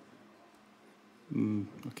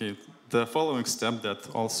 okay, the following step that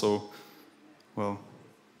also, well,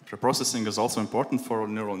 preprocessing is also important for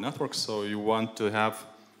neural networks. So you want to have,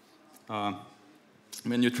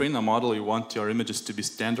 when you train a model, you want your images to be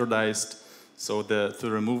standardized. So to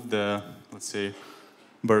remove the, let's say,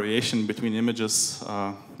 variation between images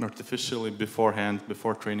artificially beforehand,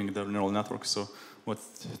 before training the neural network. So what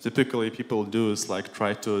typically people do is like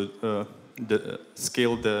try to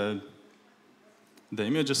scale the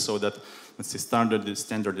images so that, let's say,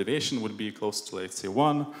 standard deviation would be close to, let's say,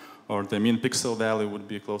 1, or the mean pixel value would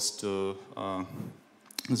be close to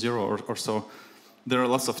 0 or so. There are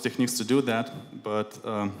lots of techniques to do that, but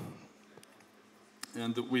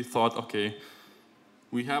and we thought, okay,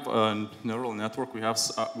 we have a neural network, we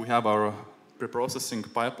have our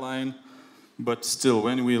preprocessing pipeline, but still,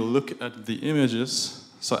 when we look at the images,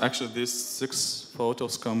 so actually these 6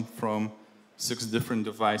 photos come from 6 different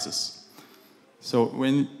devices. So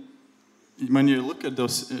when you look at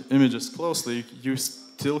those images closely, you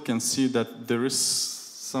still can see that there is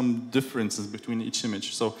some differences between each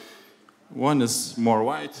image. So one is more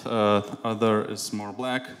white, other is more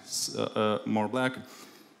black.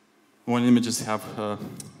 One images have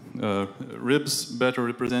ribs better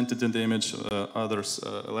represented in the image, others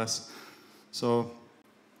less. So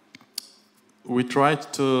we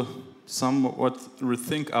tried to somewhat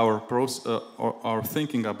rethink our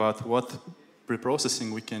thinking about what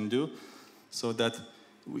preprocessing we can do, so that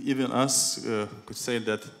even us could say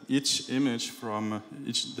that each image from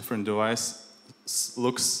each different device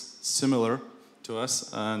looks similar to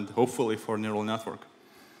us, and hopefully for neural network.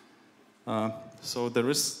 So there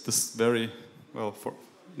is this very, well,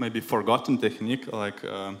 maybe forgotten technique like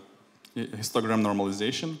histogram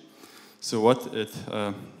normalization. So what it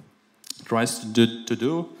tries to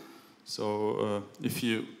do, so if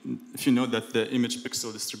you know that the image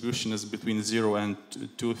pixel distribution is between 0 and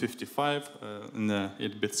 255 in the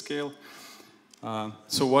 8-bit scale,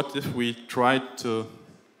 so what if we tried to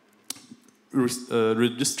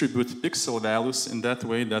redistribute pixel values in that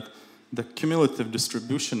way that the cumulative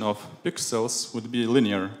distribution of pixels would be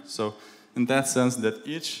linear? So in that sense that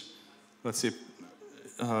each, let's say,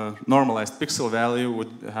 normalized pixel value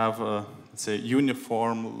would have a, let's say,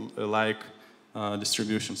 uniform-like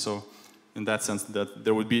distribution. So in that sense that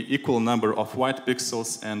there would be equal number of white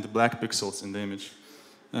pixels and black pixels in the image.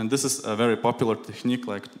 And this is a very popular technique,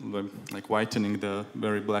 like whitening the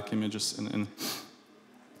very black images in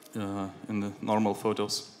the normal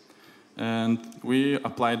photos. And we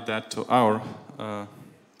applied that to our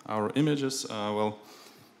images. Well,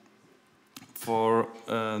 for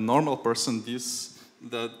a normal person, these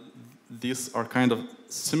are kind of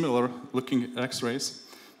similar looking X-rays.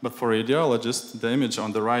 But for radiologists, the image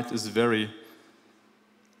on the right is very,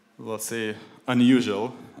 let's say,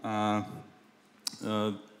 unusual.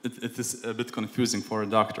 It is a bit confusing for a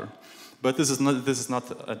doctor. But this is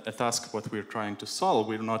not a task what we're trying to solve.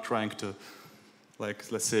 We're not trying to,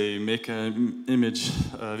 like, let's say, make an image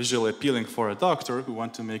visually appealing for a doctor. We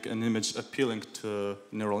want to make an image appealing to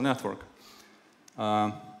a neural network.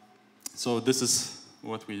 So this is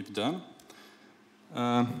what we've done.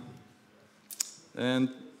 And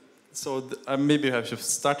so maybe I should have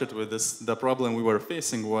started with this. The problem we were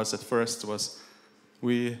facing was, at first,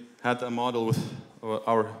 we had a model with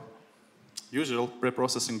our usual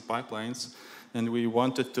preprocessing pipelines, and we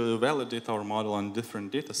wanted to validate our model on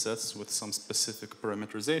different data sets with some specific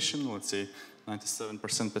parameterization, let's say 97%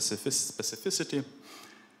 specificity.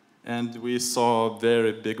 And we saw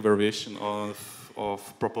very big variation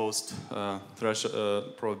of proposed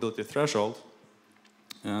probability threshold.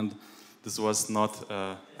 And this was not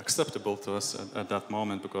acceptable to us at that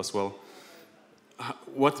moment, because, well,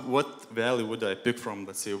 what value would I pick from,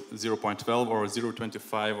 let's say, 0.12 or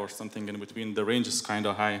 0.25 or something in between? The range is kind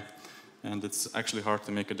of high, and it's actually hard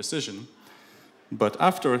to make a decision. But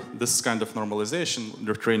after this kind of normalization,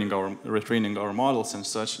 retraining our models and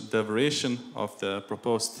such, the variation of the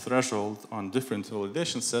proposed threshold on different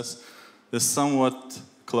validation sets is somewhat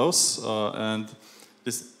close, and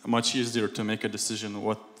it's much easier to make a decision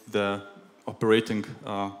what the operating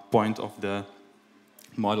point of the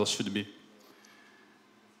model should be.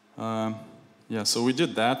 Yeah, so we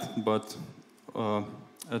did that, but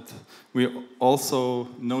we also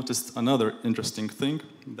noticed another interesting thing,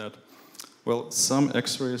 that well, some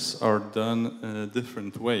X-rays are done in a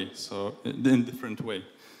different way. So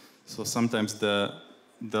sometimes the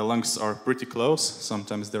lungs are pretty close,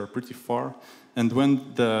 sometimes they're pretty far, and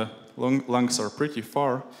when the lungs are pretty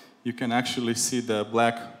far, you can actually see the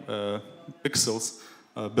black pixels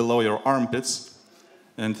below your armpits.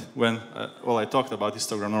 And when well, I talked about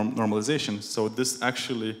histogram normalization, so this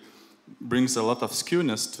actually brings a lot of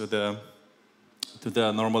skewness to the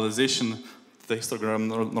normalization. The histogram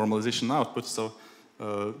normalization output, so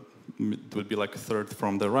it would be like a third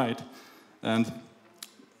from the right. And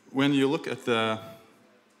when you look at the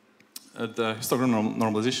histogram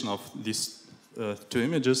normalization of these two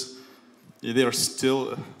images, they're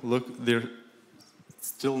still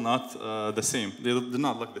not the same. They do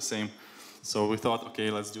not look the same. So we thought, okay,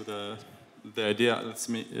 let's do the idea. Let's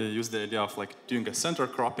use the idea of like doing a center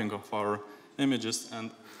cropping of our images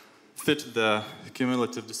and fit the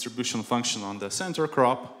cumulative distribution function on the center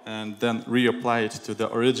crop and then reapply it to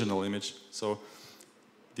the original image. So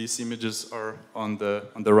these images are on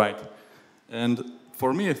the right. And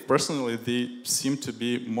for me, personally, they seem to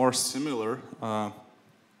be more similar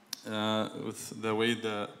with the way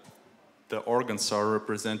the organs are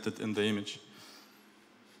represented in the image.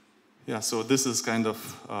 Yeah, so this is kind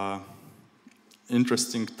of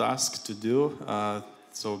interesting task to do.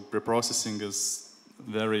 So preprocessing is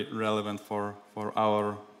very relevant for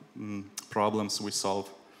our problems we solve.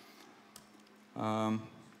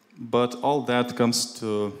 But all that comes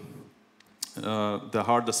to the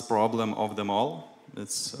hardest problem of them all.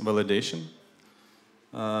 It's validation.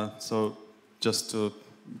 So just to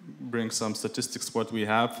bring some statistics, what we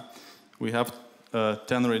have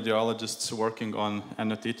 10 radiologists working on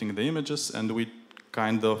annotating the images, and we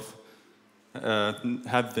kind of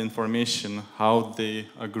have the information how they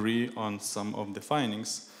agree on some of the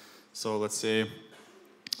findings. So let's say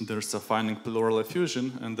there's a finding pleural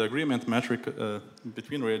effusion, and the agreement metric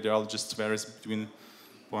between radiologists varies between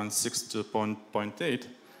 0.6 to 0.8.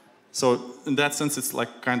 So in that sense, it's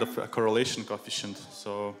like kind of a correlation coefficient.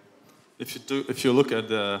 So if you look at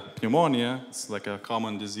the pneumonia, it's like a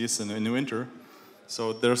common disease in winter.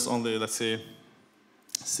 So there's only, let's say,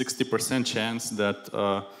 60% chance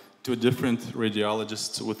that two different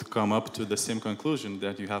radiologists would come up to the same conclusion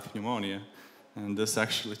that you have pneumonia, and this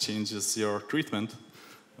actually changes your treatment,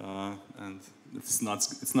 and it's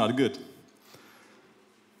not good.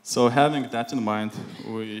 So having that in mind,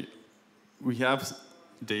 we have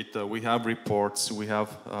data, we have reports, we have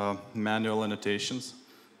manual annotations,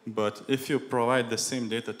 but if you provide the same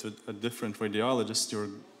data to a different radiologist, you're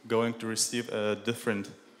going to receive a different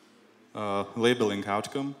labeling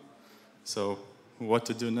outcome. So what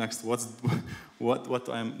to do next? What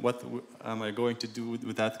am I going to do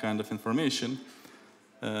with that kind of information?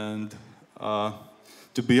 And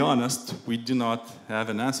to be honest, we do not have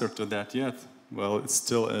an answer to that yet. Well, it's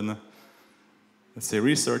still in, let's say,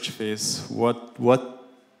 research phase. What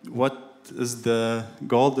is the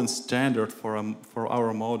golden standard for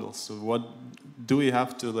our models? So what do we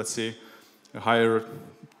have to, let's say, hire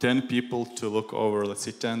 10 people to look over, let's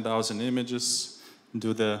say, 10,000 images,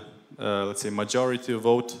 do the let's say majority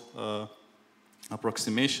vote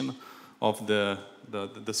approximation of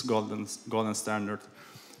this golden standard,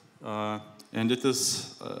 and it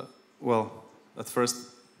is well, at first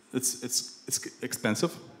it's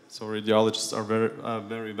expensive. So radiologists are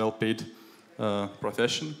very well paid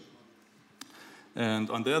profession, and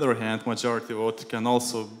on the other hand, majority vote can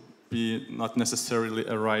also be not necessarily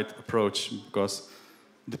a right approach, because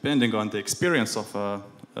depending on the experience of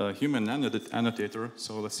a human annotator,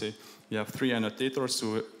 so let's say you have 3 annotators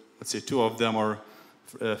who, let's say 2 of them are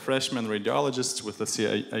freshman radiologists with, let's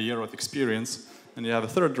say, a year of experience, and you have a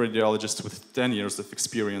third radiologist with 10 years of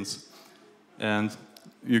experience, and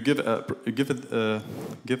you give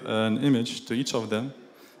an image to each of them,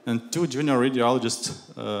 and 2 junior radiologists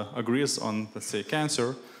agrees on, let's say,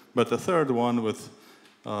 cancer, but the third one with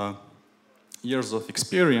years of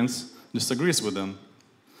experience disagrees with them.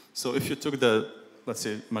 So if you took the, let's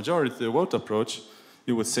say, majority vote approach,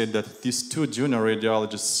 you would say that these 2 junior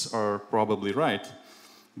radiologists are probably right,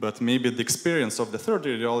 but maybe the experience of the third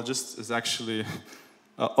radiologist is actually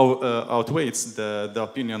outweighs the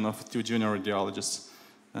opinion of 2 junior radiologists.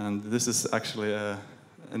 And this is actually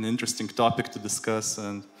an interesting topic to discuss,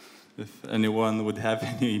 and if anyone would have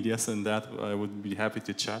any ideas on that, I would be happy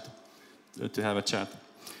to chat, to have a chat.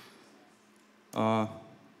 On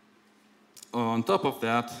top of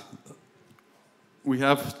that, we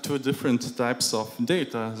have two different types of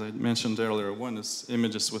data, as I mentioned earlier. One is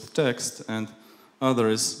images with text, and other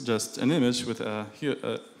is just an image with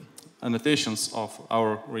annotations of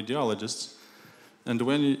our radiologists. And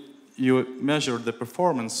when you measure the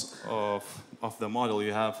performance of the model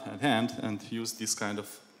you have at hand and use this kind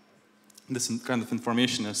of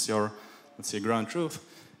information as your, let's say, ground truth,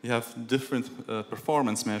 you have different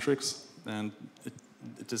performance metrics, and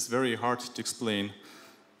it is very hard to explain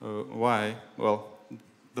why. Well,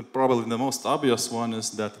 probably the most obvious one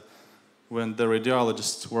is that when the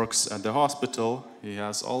radiologist works at the hospital, he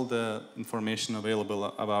has all the information available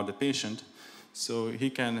about the patient, so he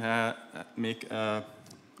can make a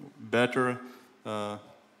better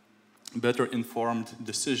informed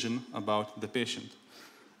decision about the patient.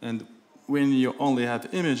 And when you only have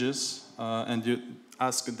images and you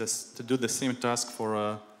ask this to do the same task for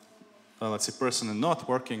a let's say, person not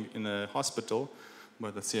working in a hospital,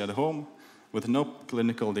 but let's say at home, with no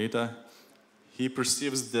clinical data, he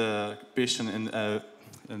perceives the patient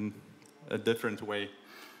in a different way.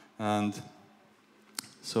 And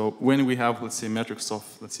so when we have, let's say, metrics of,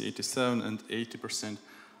 let's say, 87 and 80%,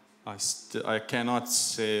 I cannot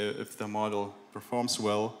say if the model performs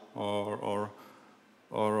well or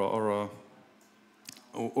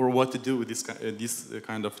what to do with these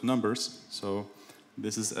kind of numbers. So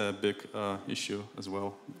this is a big issue as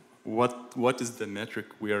well. What is the metric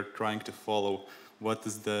we are trying to follow? What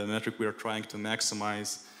is the metric we are trying to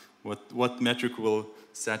maximize? What metric will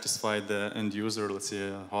satisfy the end user, let's say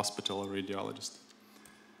a hospital or radiologist?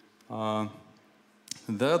 The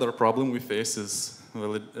other problem we face is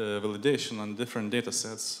validation on different data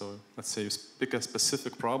sets. So let's say you pick a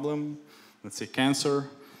specific problem, let's say cancer,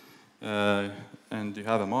 and you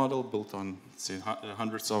have a model built on, say,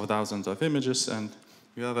 hundreds of thousands of images, and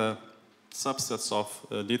you have a subsets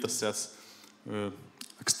of data sets,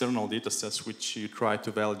 external data sets, which you try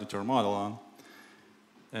to validate your model on.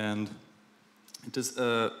 And it is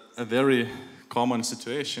a very common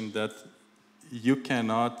situation that you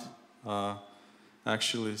cannot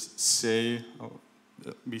actually say,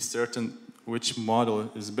 be certain which model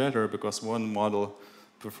is better, because one model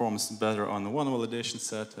performs better on one validation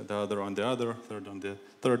set, the other on the other, third on the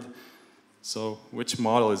third. So which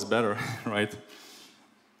model is better, right?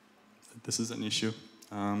 This is an issue.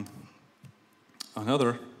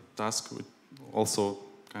 Another task, also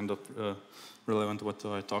kind of relevant to what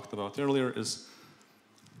I talked about earlier, is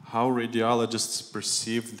how radiologists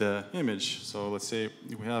perceive the image. So let's say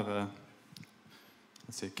we have a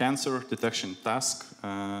cancer detection task,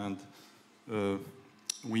 and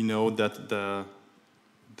we know that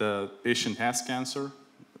the patient has cancer.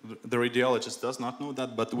 The radiologist does not know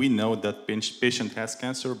that, but we know that patient has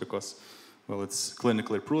cancer because, well, it's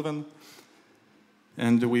clinically proven.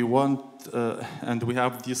 And we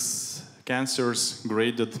have these cancers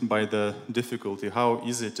graded by the difficulty, how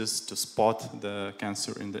easy it is to spot the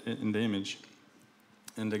cancer in the image.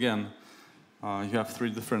 And again, you have three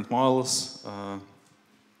different models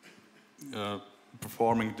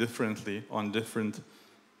performing differently on different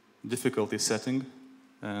difficulty setting,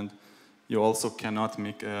 and you also cannot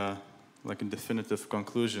make a definitive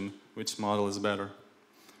conclusion which model is better.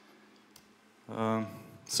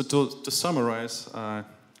 So to summarize,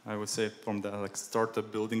 I would say from the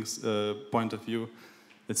startup building point of view,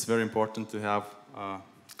 it's very important to have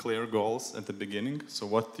clear goals at the beginning. So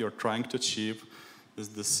what you're trying to achieve, is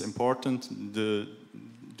this important? Do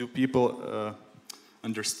people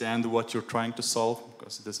understand what you're trying to solve?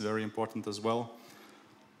 Because it is very important as well.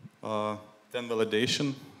 Then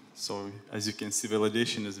validation. So as you can see,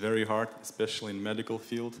 validation is very hard, especially in medical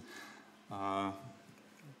field.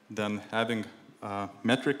 Then having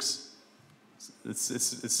metrics.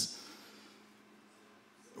 It's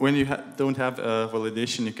when you don't have a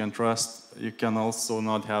validation you can trust, you can also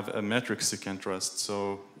not have a metrics you can trust.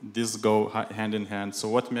 So these go hand in hand. So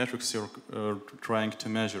what metrics you're trying to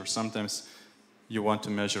measure? Sometimes you want to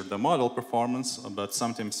measure the model performance, but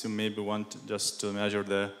sometimes you maybe want just to measure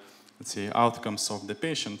the, let's say, outcomes of the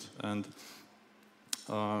patient. And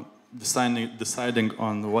deciding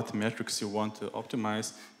on what metrics you want to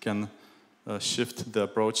optimize can shift the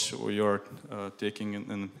approach you're taking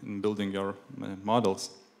in building your models.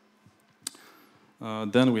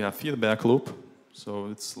 Then we have feedback loop. So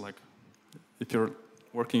it's like, if you're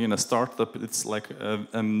working in a startup, it's like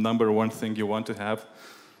a number one thing you want to have,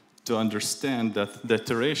 to understand that the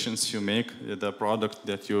iterations you make, the product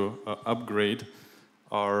that you upgrade,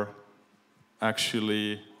 are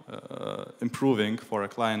actually improving for a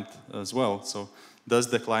client as well. So does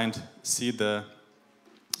the client see the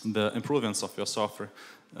improvements of your software?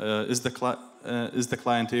 Is the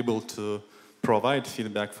client able to provide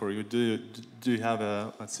feedback for you? Do you have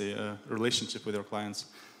a, let's say, a relationship with your clients?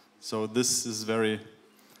 So this is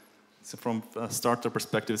from a starter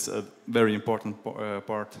perspective, it's a very important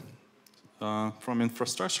part. From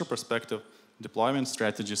infrastructure perspective, deployment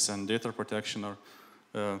strategies and data protection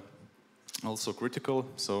are also critical.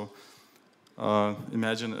 So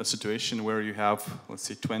imagine a situation where you have, let's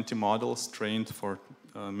say, 20 models trained for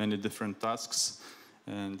many different tasks,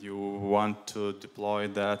 and you want to deploy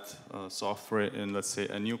that software in, let's say,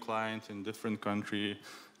 a new client in different country,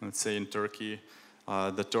 let's say in Turkey.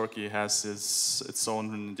 The Turkey has its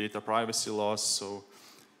own data privacy laws, so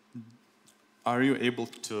are you able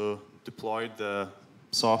to deploy the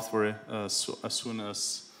software as soon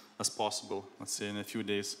as possible, let's say in a few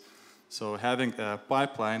days? So having a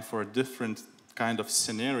pipeline for different kind of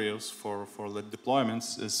scenarios for the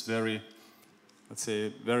deployments is very, let's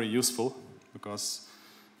say, very useful, because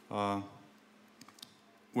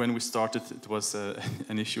when we started, it was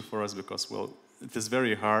an issue for us because, well, it is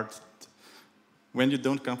very hard when you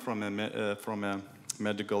don't come from a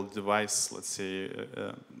medical device, let's say,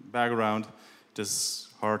 background. It is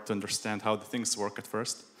hard to understand how the things work at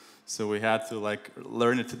first. So we had to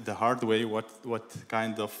learn it the hard way, what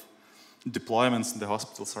kind of deployments the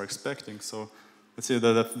hospitals are expecting. So let's say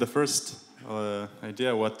the first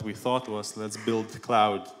idea, what we thought was, let's build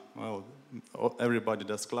cloud. Well, everybody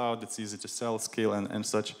does cloud, it's easy to sell, scale, and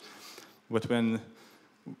such. But when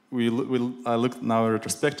I looked now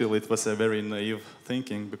retrospectively, it was a very naive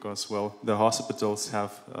thinking, because, well, the hospitals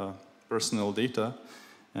have personal data,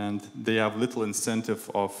 and they have little incentive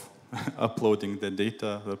of uploading the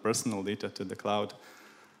data, the personal data, to the cloud.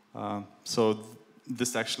 So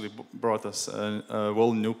this actually brought us a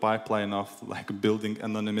whole new pipeline of building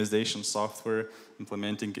anonymization software,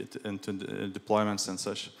 implementing it into deployments and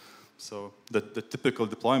such. So the typical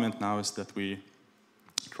deployment now is that we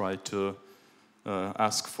try to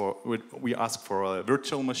ask for a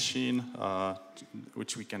virtual machine,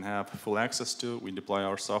 which we can have full access to. We deploy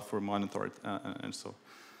our software, monitor it, and so.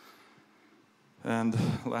 And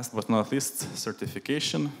last but not least,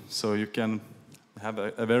 certification. So you can have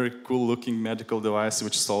a very cool-looking medical device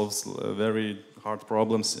which solves very hard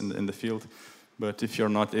problems in the field. But if you're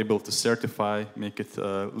not able to certify, make it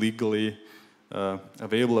legally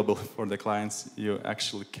available for the clients, you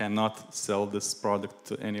actually cannot sell this product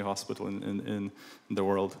to any hospital in the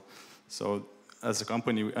world. So as a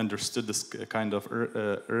company, we understood this kind of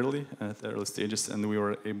at early stages, and we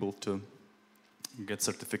were able to get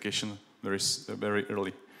certification very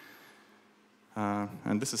early.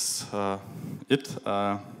 And this is it.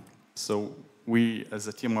 So we as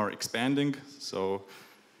a team are expanding. So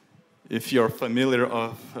if you're familiar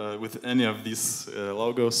with any of these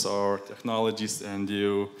logos or technologies, and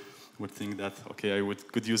you would think that, okay, I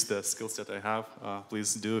could use the skills that I have,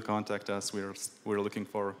 please do contact us. We're looking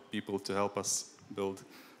for people to help us build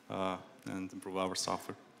and improve our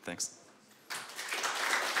software. Thanks.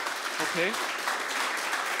 Okay.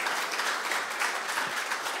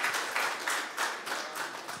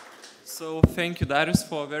 So thank you, Darius,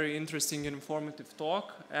 for a very interesting and informative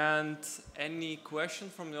talk. And any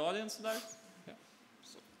question from the audience, Darius? Yeah.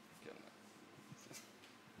 So,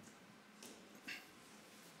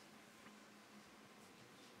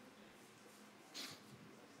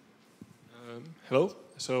 hello.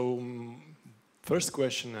 So first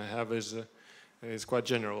question I have is quite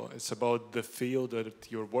general. It's about the field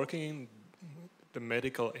that you're working in, the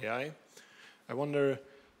medical AI. I wonder,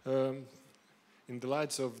 in the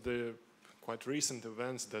light of the quite recent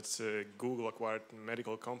events that Google acquired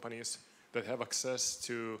medical companies that have access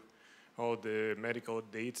to all the medical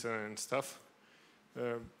data and stuff,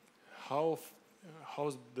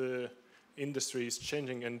 how's the industry is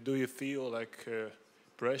changing, and do you feel like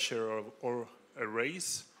pressure or a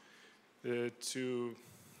race to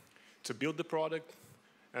build the product?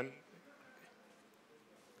 And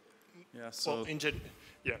yeah, so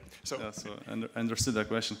so understood that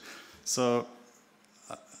question. So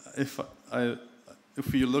if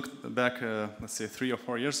we look back, let's say 3 or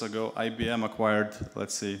 4 years ago, IBM acquired,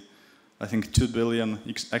 let's say, I think 2 billion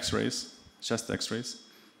X-rays, chest X-rays.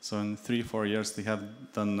 So in 3-4 years, they have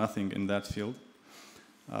done nothing in that field.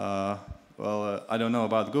 I don't know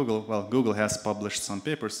about Google. Well, Google has published some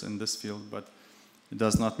papers in this field, but it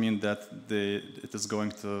does not mean that it is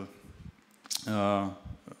going to the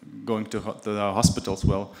hospitals.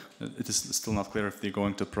 Well, it is still not clear if they're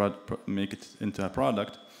going to make it into a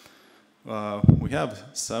product. we have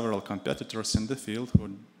several competitors in the field who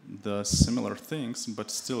do similar things,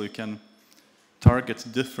 but still you can target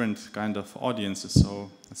different kind of audiences. So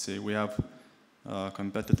let's say we have a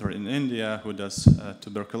competitor in India who does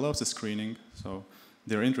tuberculosis screening. So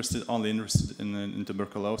they're only interested in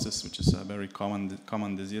tuberculosis, which is a very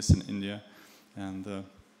common disease in India, and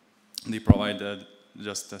they provide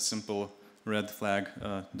just a simple red flag: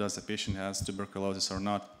 does the patient has tuberculosis or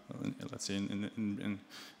not? Let's say in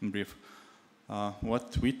brief.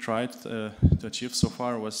 What we tried to achieve so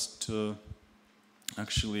far was to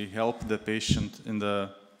actually help the patient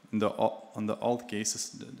on the old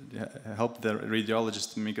cases, help the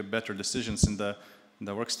radiologist to make a better decisions in the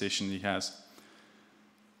workstation he has.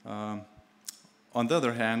 On the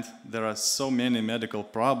other hand, there are so many medical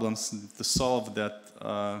problems to solve that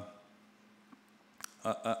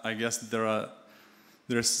I guess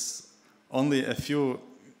there's only a few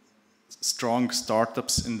strong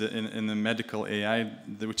startups in the medical AI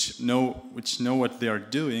which know what they are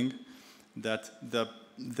doing, that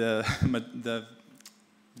the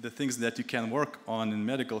things that you can work on in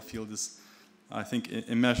medical field is, I think,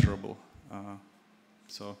 immeasurable.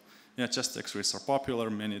 So yeah, chest X-rays are popular.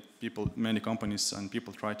 Many companies and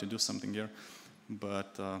people try to do something here,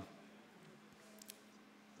 but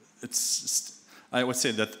I would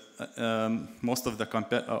say that most of the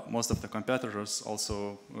competitors,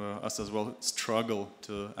 also us as well, struggle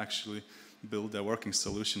to actually build a working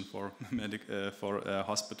solution for a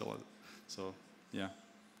hospital. So yeah.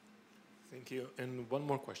 Thank you. And one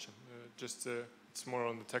more question. It's more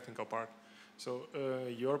on the technical part. So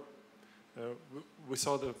we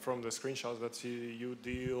saw from the screenshots that you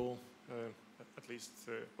deal, at least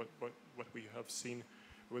what we have seen,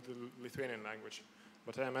 with the Lithuanian language.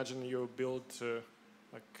 But I imagine you built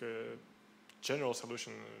like a general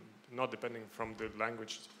solution, not depending from the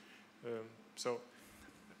language.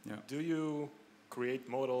 Do you create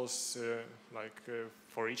models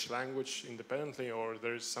for each language independently, or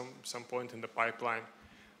there is some point in the pipeline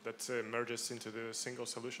that merges into the single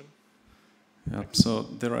solution? Yeah. So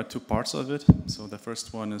there are two parts of it. So the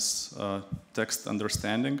first one is text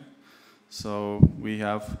understanding. So we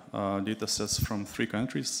have data sets from 3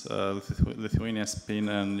 countries, Lithuania, Spain,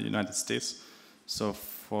 and the United States. So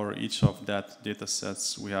for each of that data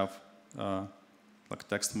sets, we have like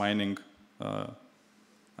text mining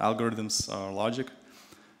algorithms or logic.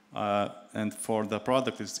 And for the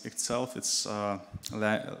product itself, it's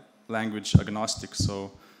language agnostic.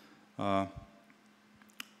 So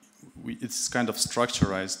it's kind of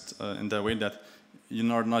structurized in the way that you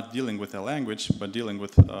are not dealing with a language, but dealing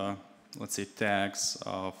with let's say tags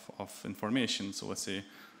of information. So let's say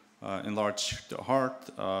enlarged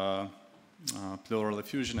heart, pleural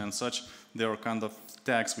effusion, and such. They are kind of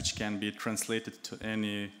tags which can be translated to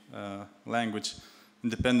any language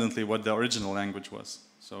independently what the original language was.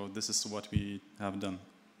 So this is what we have done.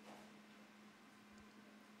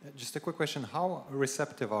 Just a quick question. How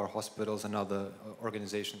receptive are hospitals and other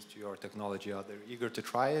organizations to your technology? Are they eager to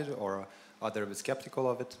try it, or are they a bit skeptical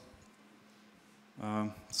of it?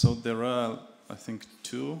 So there are, I think,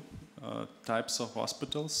 2 types of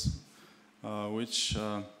hospitals which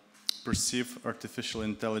perceive artificial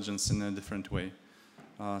intelligence in a different way.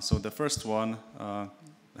 So the first one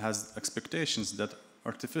has expectations that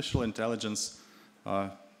artificial intelligence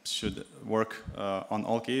should work on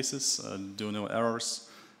all cases, do no errors,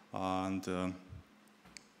 and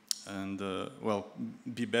well,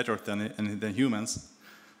 be better than humans.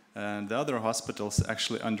 And the other hospitals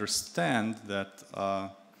actually understand that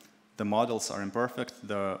the models are imperfect,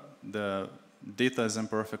 the data is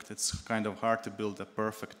imperfect. It's kind of hard to build a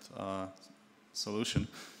perfect solution.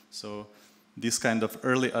 So these kind of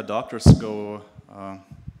early adopters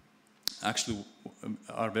actually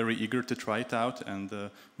are very eager to try it out, and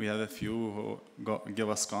we have a few who give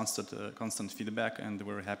us constant feedback, and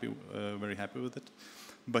we're very happy with it.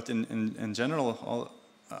 But in general,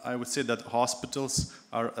 I would say that hospitals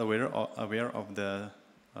are aware of the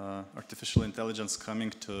artificial intelligence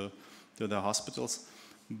coming to the hospitals,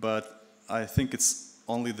 but I think it's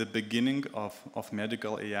only the beginning of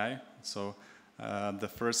medical AI. So the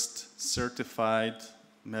first certified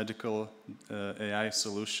medical AI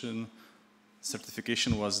solution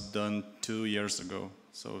certification was done 2 years ago.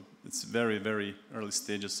 So it's very, very early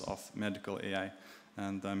stages of medical AI,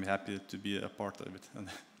 and I'm happy to be a part of it and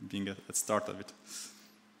being at the start of it.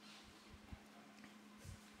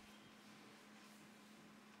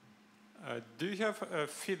 Do you have a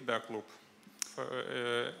feedback loop?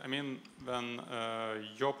 I mean, when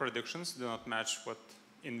your predictions do not match what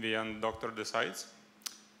in the end doctor decides?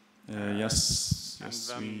 Yes, and yes,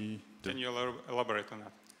 then we do. Can you elaborate on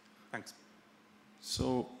that? Thanks.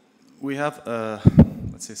 So we have,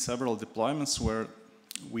 let's say, several deployments where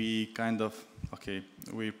we kind of, okay,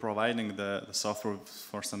 we're providing the software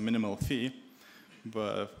for some minimal fee,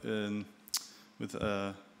 but with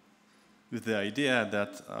the idea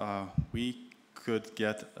that we could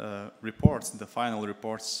get reports, the final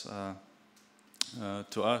reports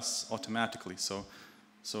to us automatically. So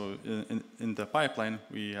in the pipeline,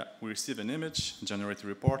 we receive an image, generate a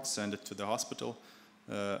report, send it to the hospital.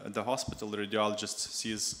 The hospital, the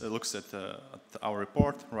radiologist looks at our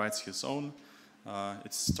report, writes his own.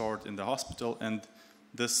 It's stored in the hospital, and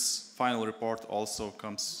this final report also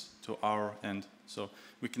comes to our end. So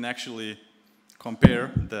we can actually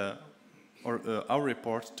compare our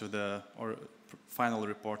report to the final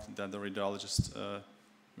report that the radiologist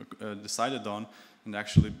decided on, and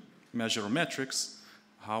actually measure metrics,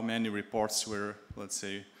 how many reports were, let's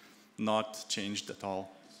say, not changed at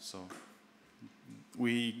all. So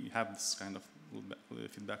we have this kind of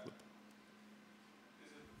feedback loop.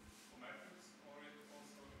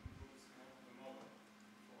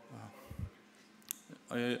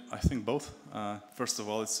 I think both. First of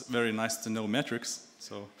all, it's very nice to know metrics,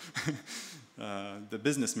 so the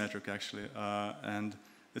business metric actually, and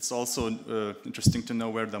it's also interesting to know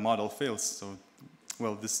where the model fails. So,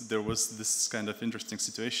 well, there was this kind of interesting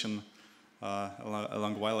situation a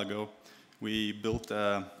long while ago. We built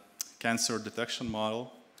a cancer detection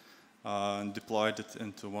model and deployed it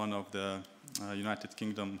into one of the United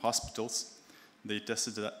Kingdom hospitals. They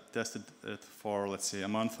tested it for, let's say, a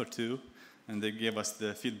month or two, and they gave us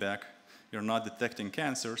the feedback: you're not detecting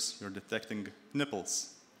cancers, you're detecting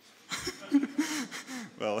nipples.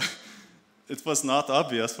 Well, it was not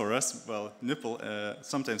obvious for us. Well,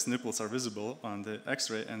 sometimes nipples are visible on the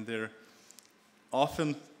X-ray, and they're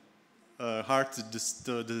often hard to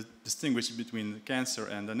distinguish between cancer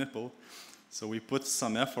and a nipple. So we put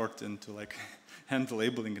some effort into like hand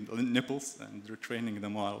labeling nipples and retraining the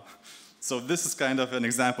model. So this is kind of an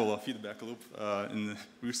example of feedback loop in the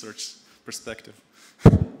research perspective.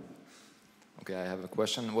 Okay, I have a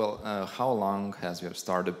question. Well, how long has your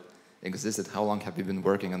startup existed? How long have you been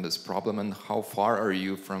working on this problem, and how far are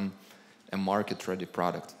you from a market-ready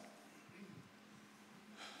product?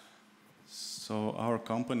 So our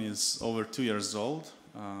company is over 2 years old,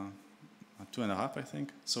 2.5, I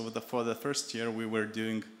think. So for the first year, we were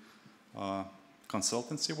doing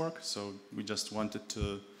consultancy work. So we just wanted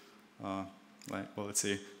to, let's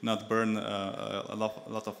say, not burn a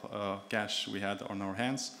lot of cash we had on our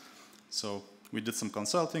hands. So we did some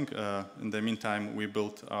consulting. In the meantime, we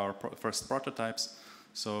built our first prototypes.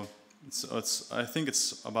 So I think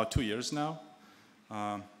it's about 2 years now.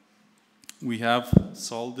 We have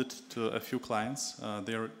sold it to a few clients.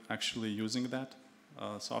 They're actually using that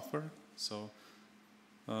software. So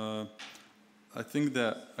I think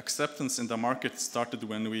the acceptance in the market started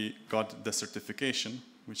when we got the certification,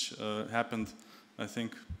 which happened, I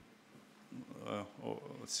think,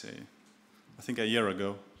 let's say, I think a year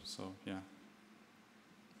ago. So yeah.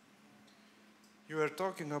 You are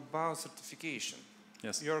talking about certification.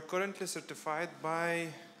 Yes. You are currently certified by...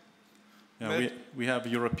 Yeah, we have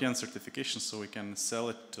European certification, so we can sell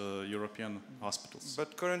it to European hospitals.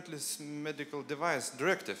 But currently it's medical device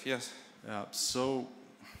directive, yes. Yeah, so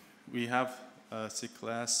we have say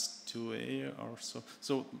class 2A or so.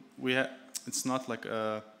 So it's not like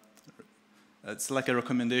it's like a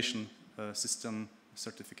recommendation system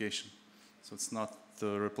certification. So it's not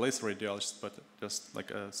to replace radiologists, but just like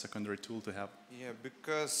a secondary tool to have. Yeah,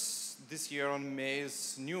 because this year on May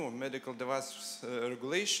is new medical device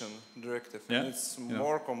regulation directive, and it's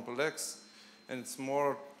more complex, and it's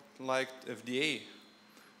more like FDA.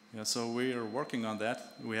 Yeah, so we are working on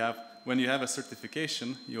that. When you have a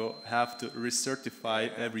certification, you have to recertify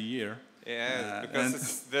every year. Yeah, because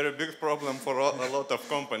it's a very big problem for a lot of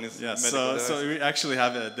companies. Yeah, so we actually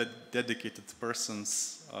have dedicated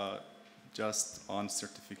persons just on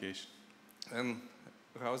certification. And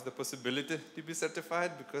how's the possibility to be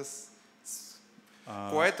certified? Because it's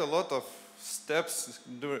quite a lot of steps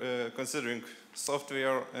considering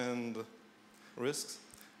software and risks.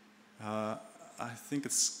 I think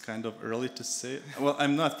it's kind of early to say. Well,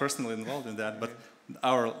 I'm not personally involved in that, but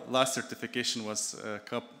our last certification was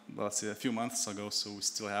let's say a few months ago, so we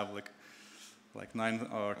still have like 9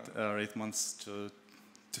 or 8 months to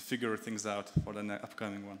figure things out for the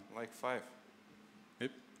upcoming one. Like 5.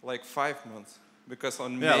 Yep. Like 5 months, because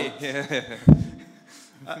on yeah, May.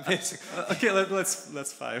 Okay,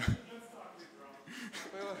 let's 5.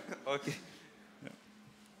 Okay.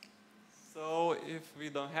 So if we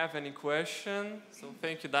don't have any question, so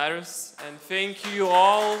thank you, Darius, and thank you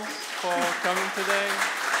all for coming today.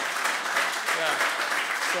 Yeah.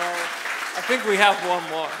 So I think we have one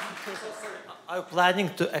more. Are you planning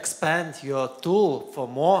to expand your tool for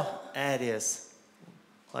more areas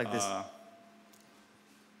like this?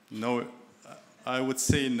 No, I would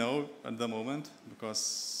say no at the moment,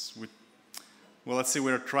 because let's say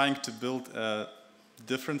we're trying to build a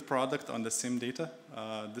different product on the same data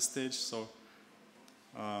at this stage, so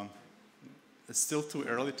it's still too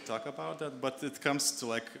early to talk about that, but it comes to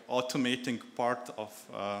like automating part of,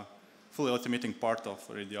 fully automating part of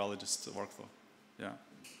radiologist workflow. Yeah.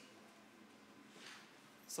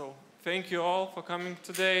 So thank you all for coming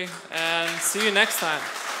today, and see you next time.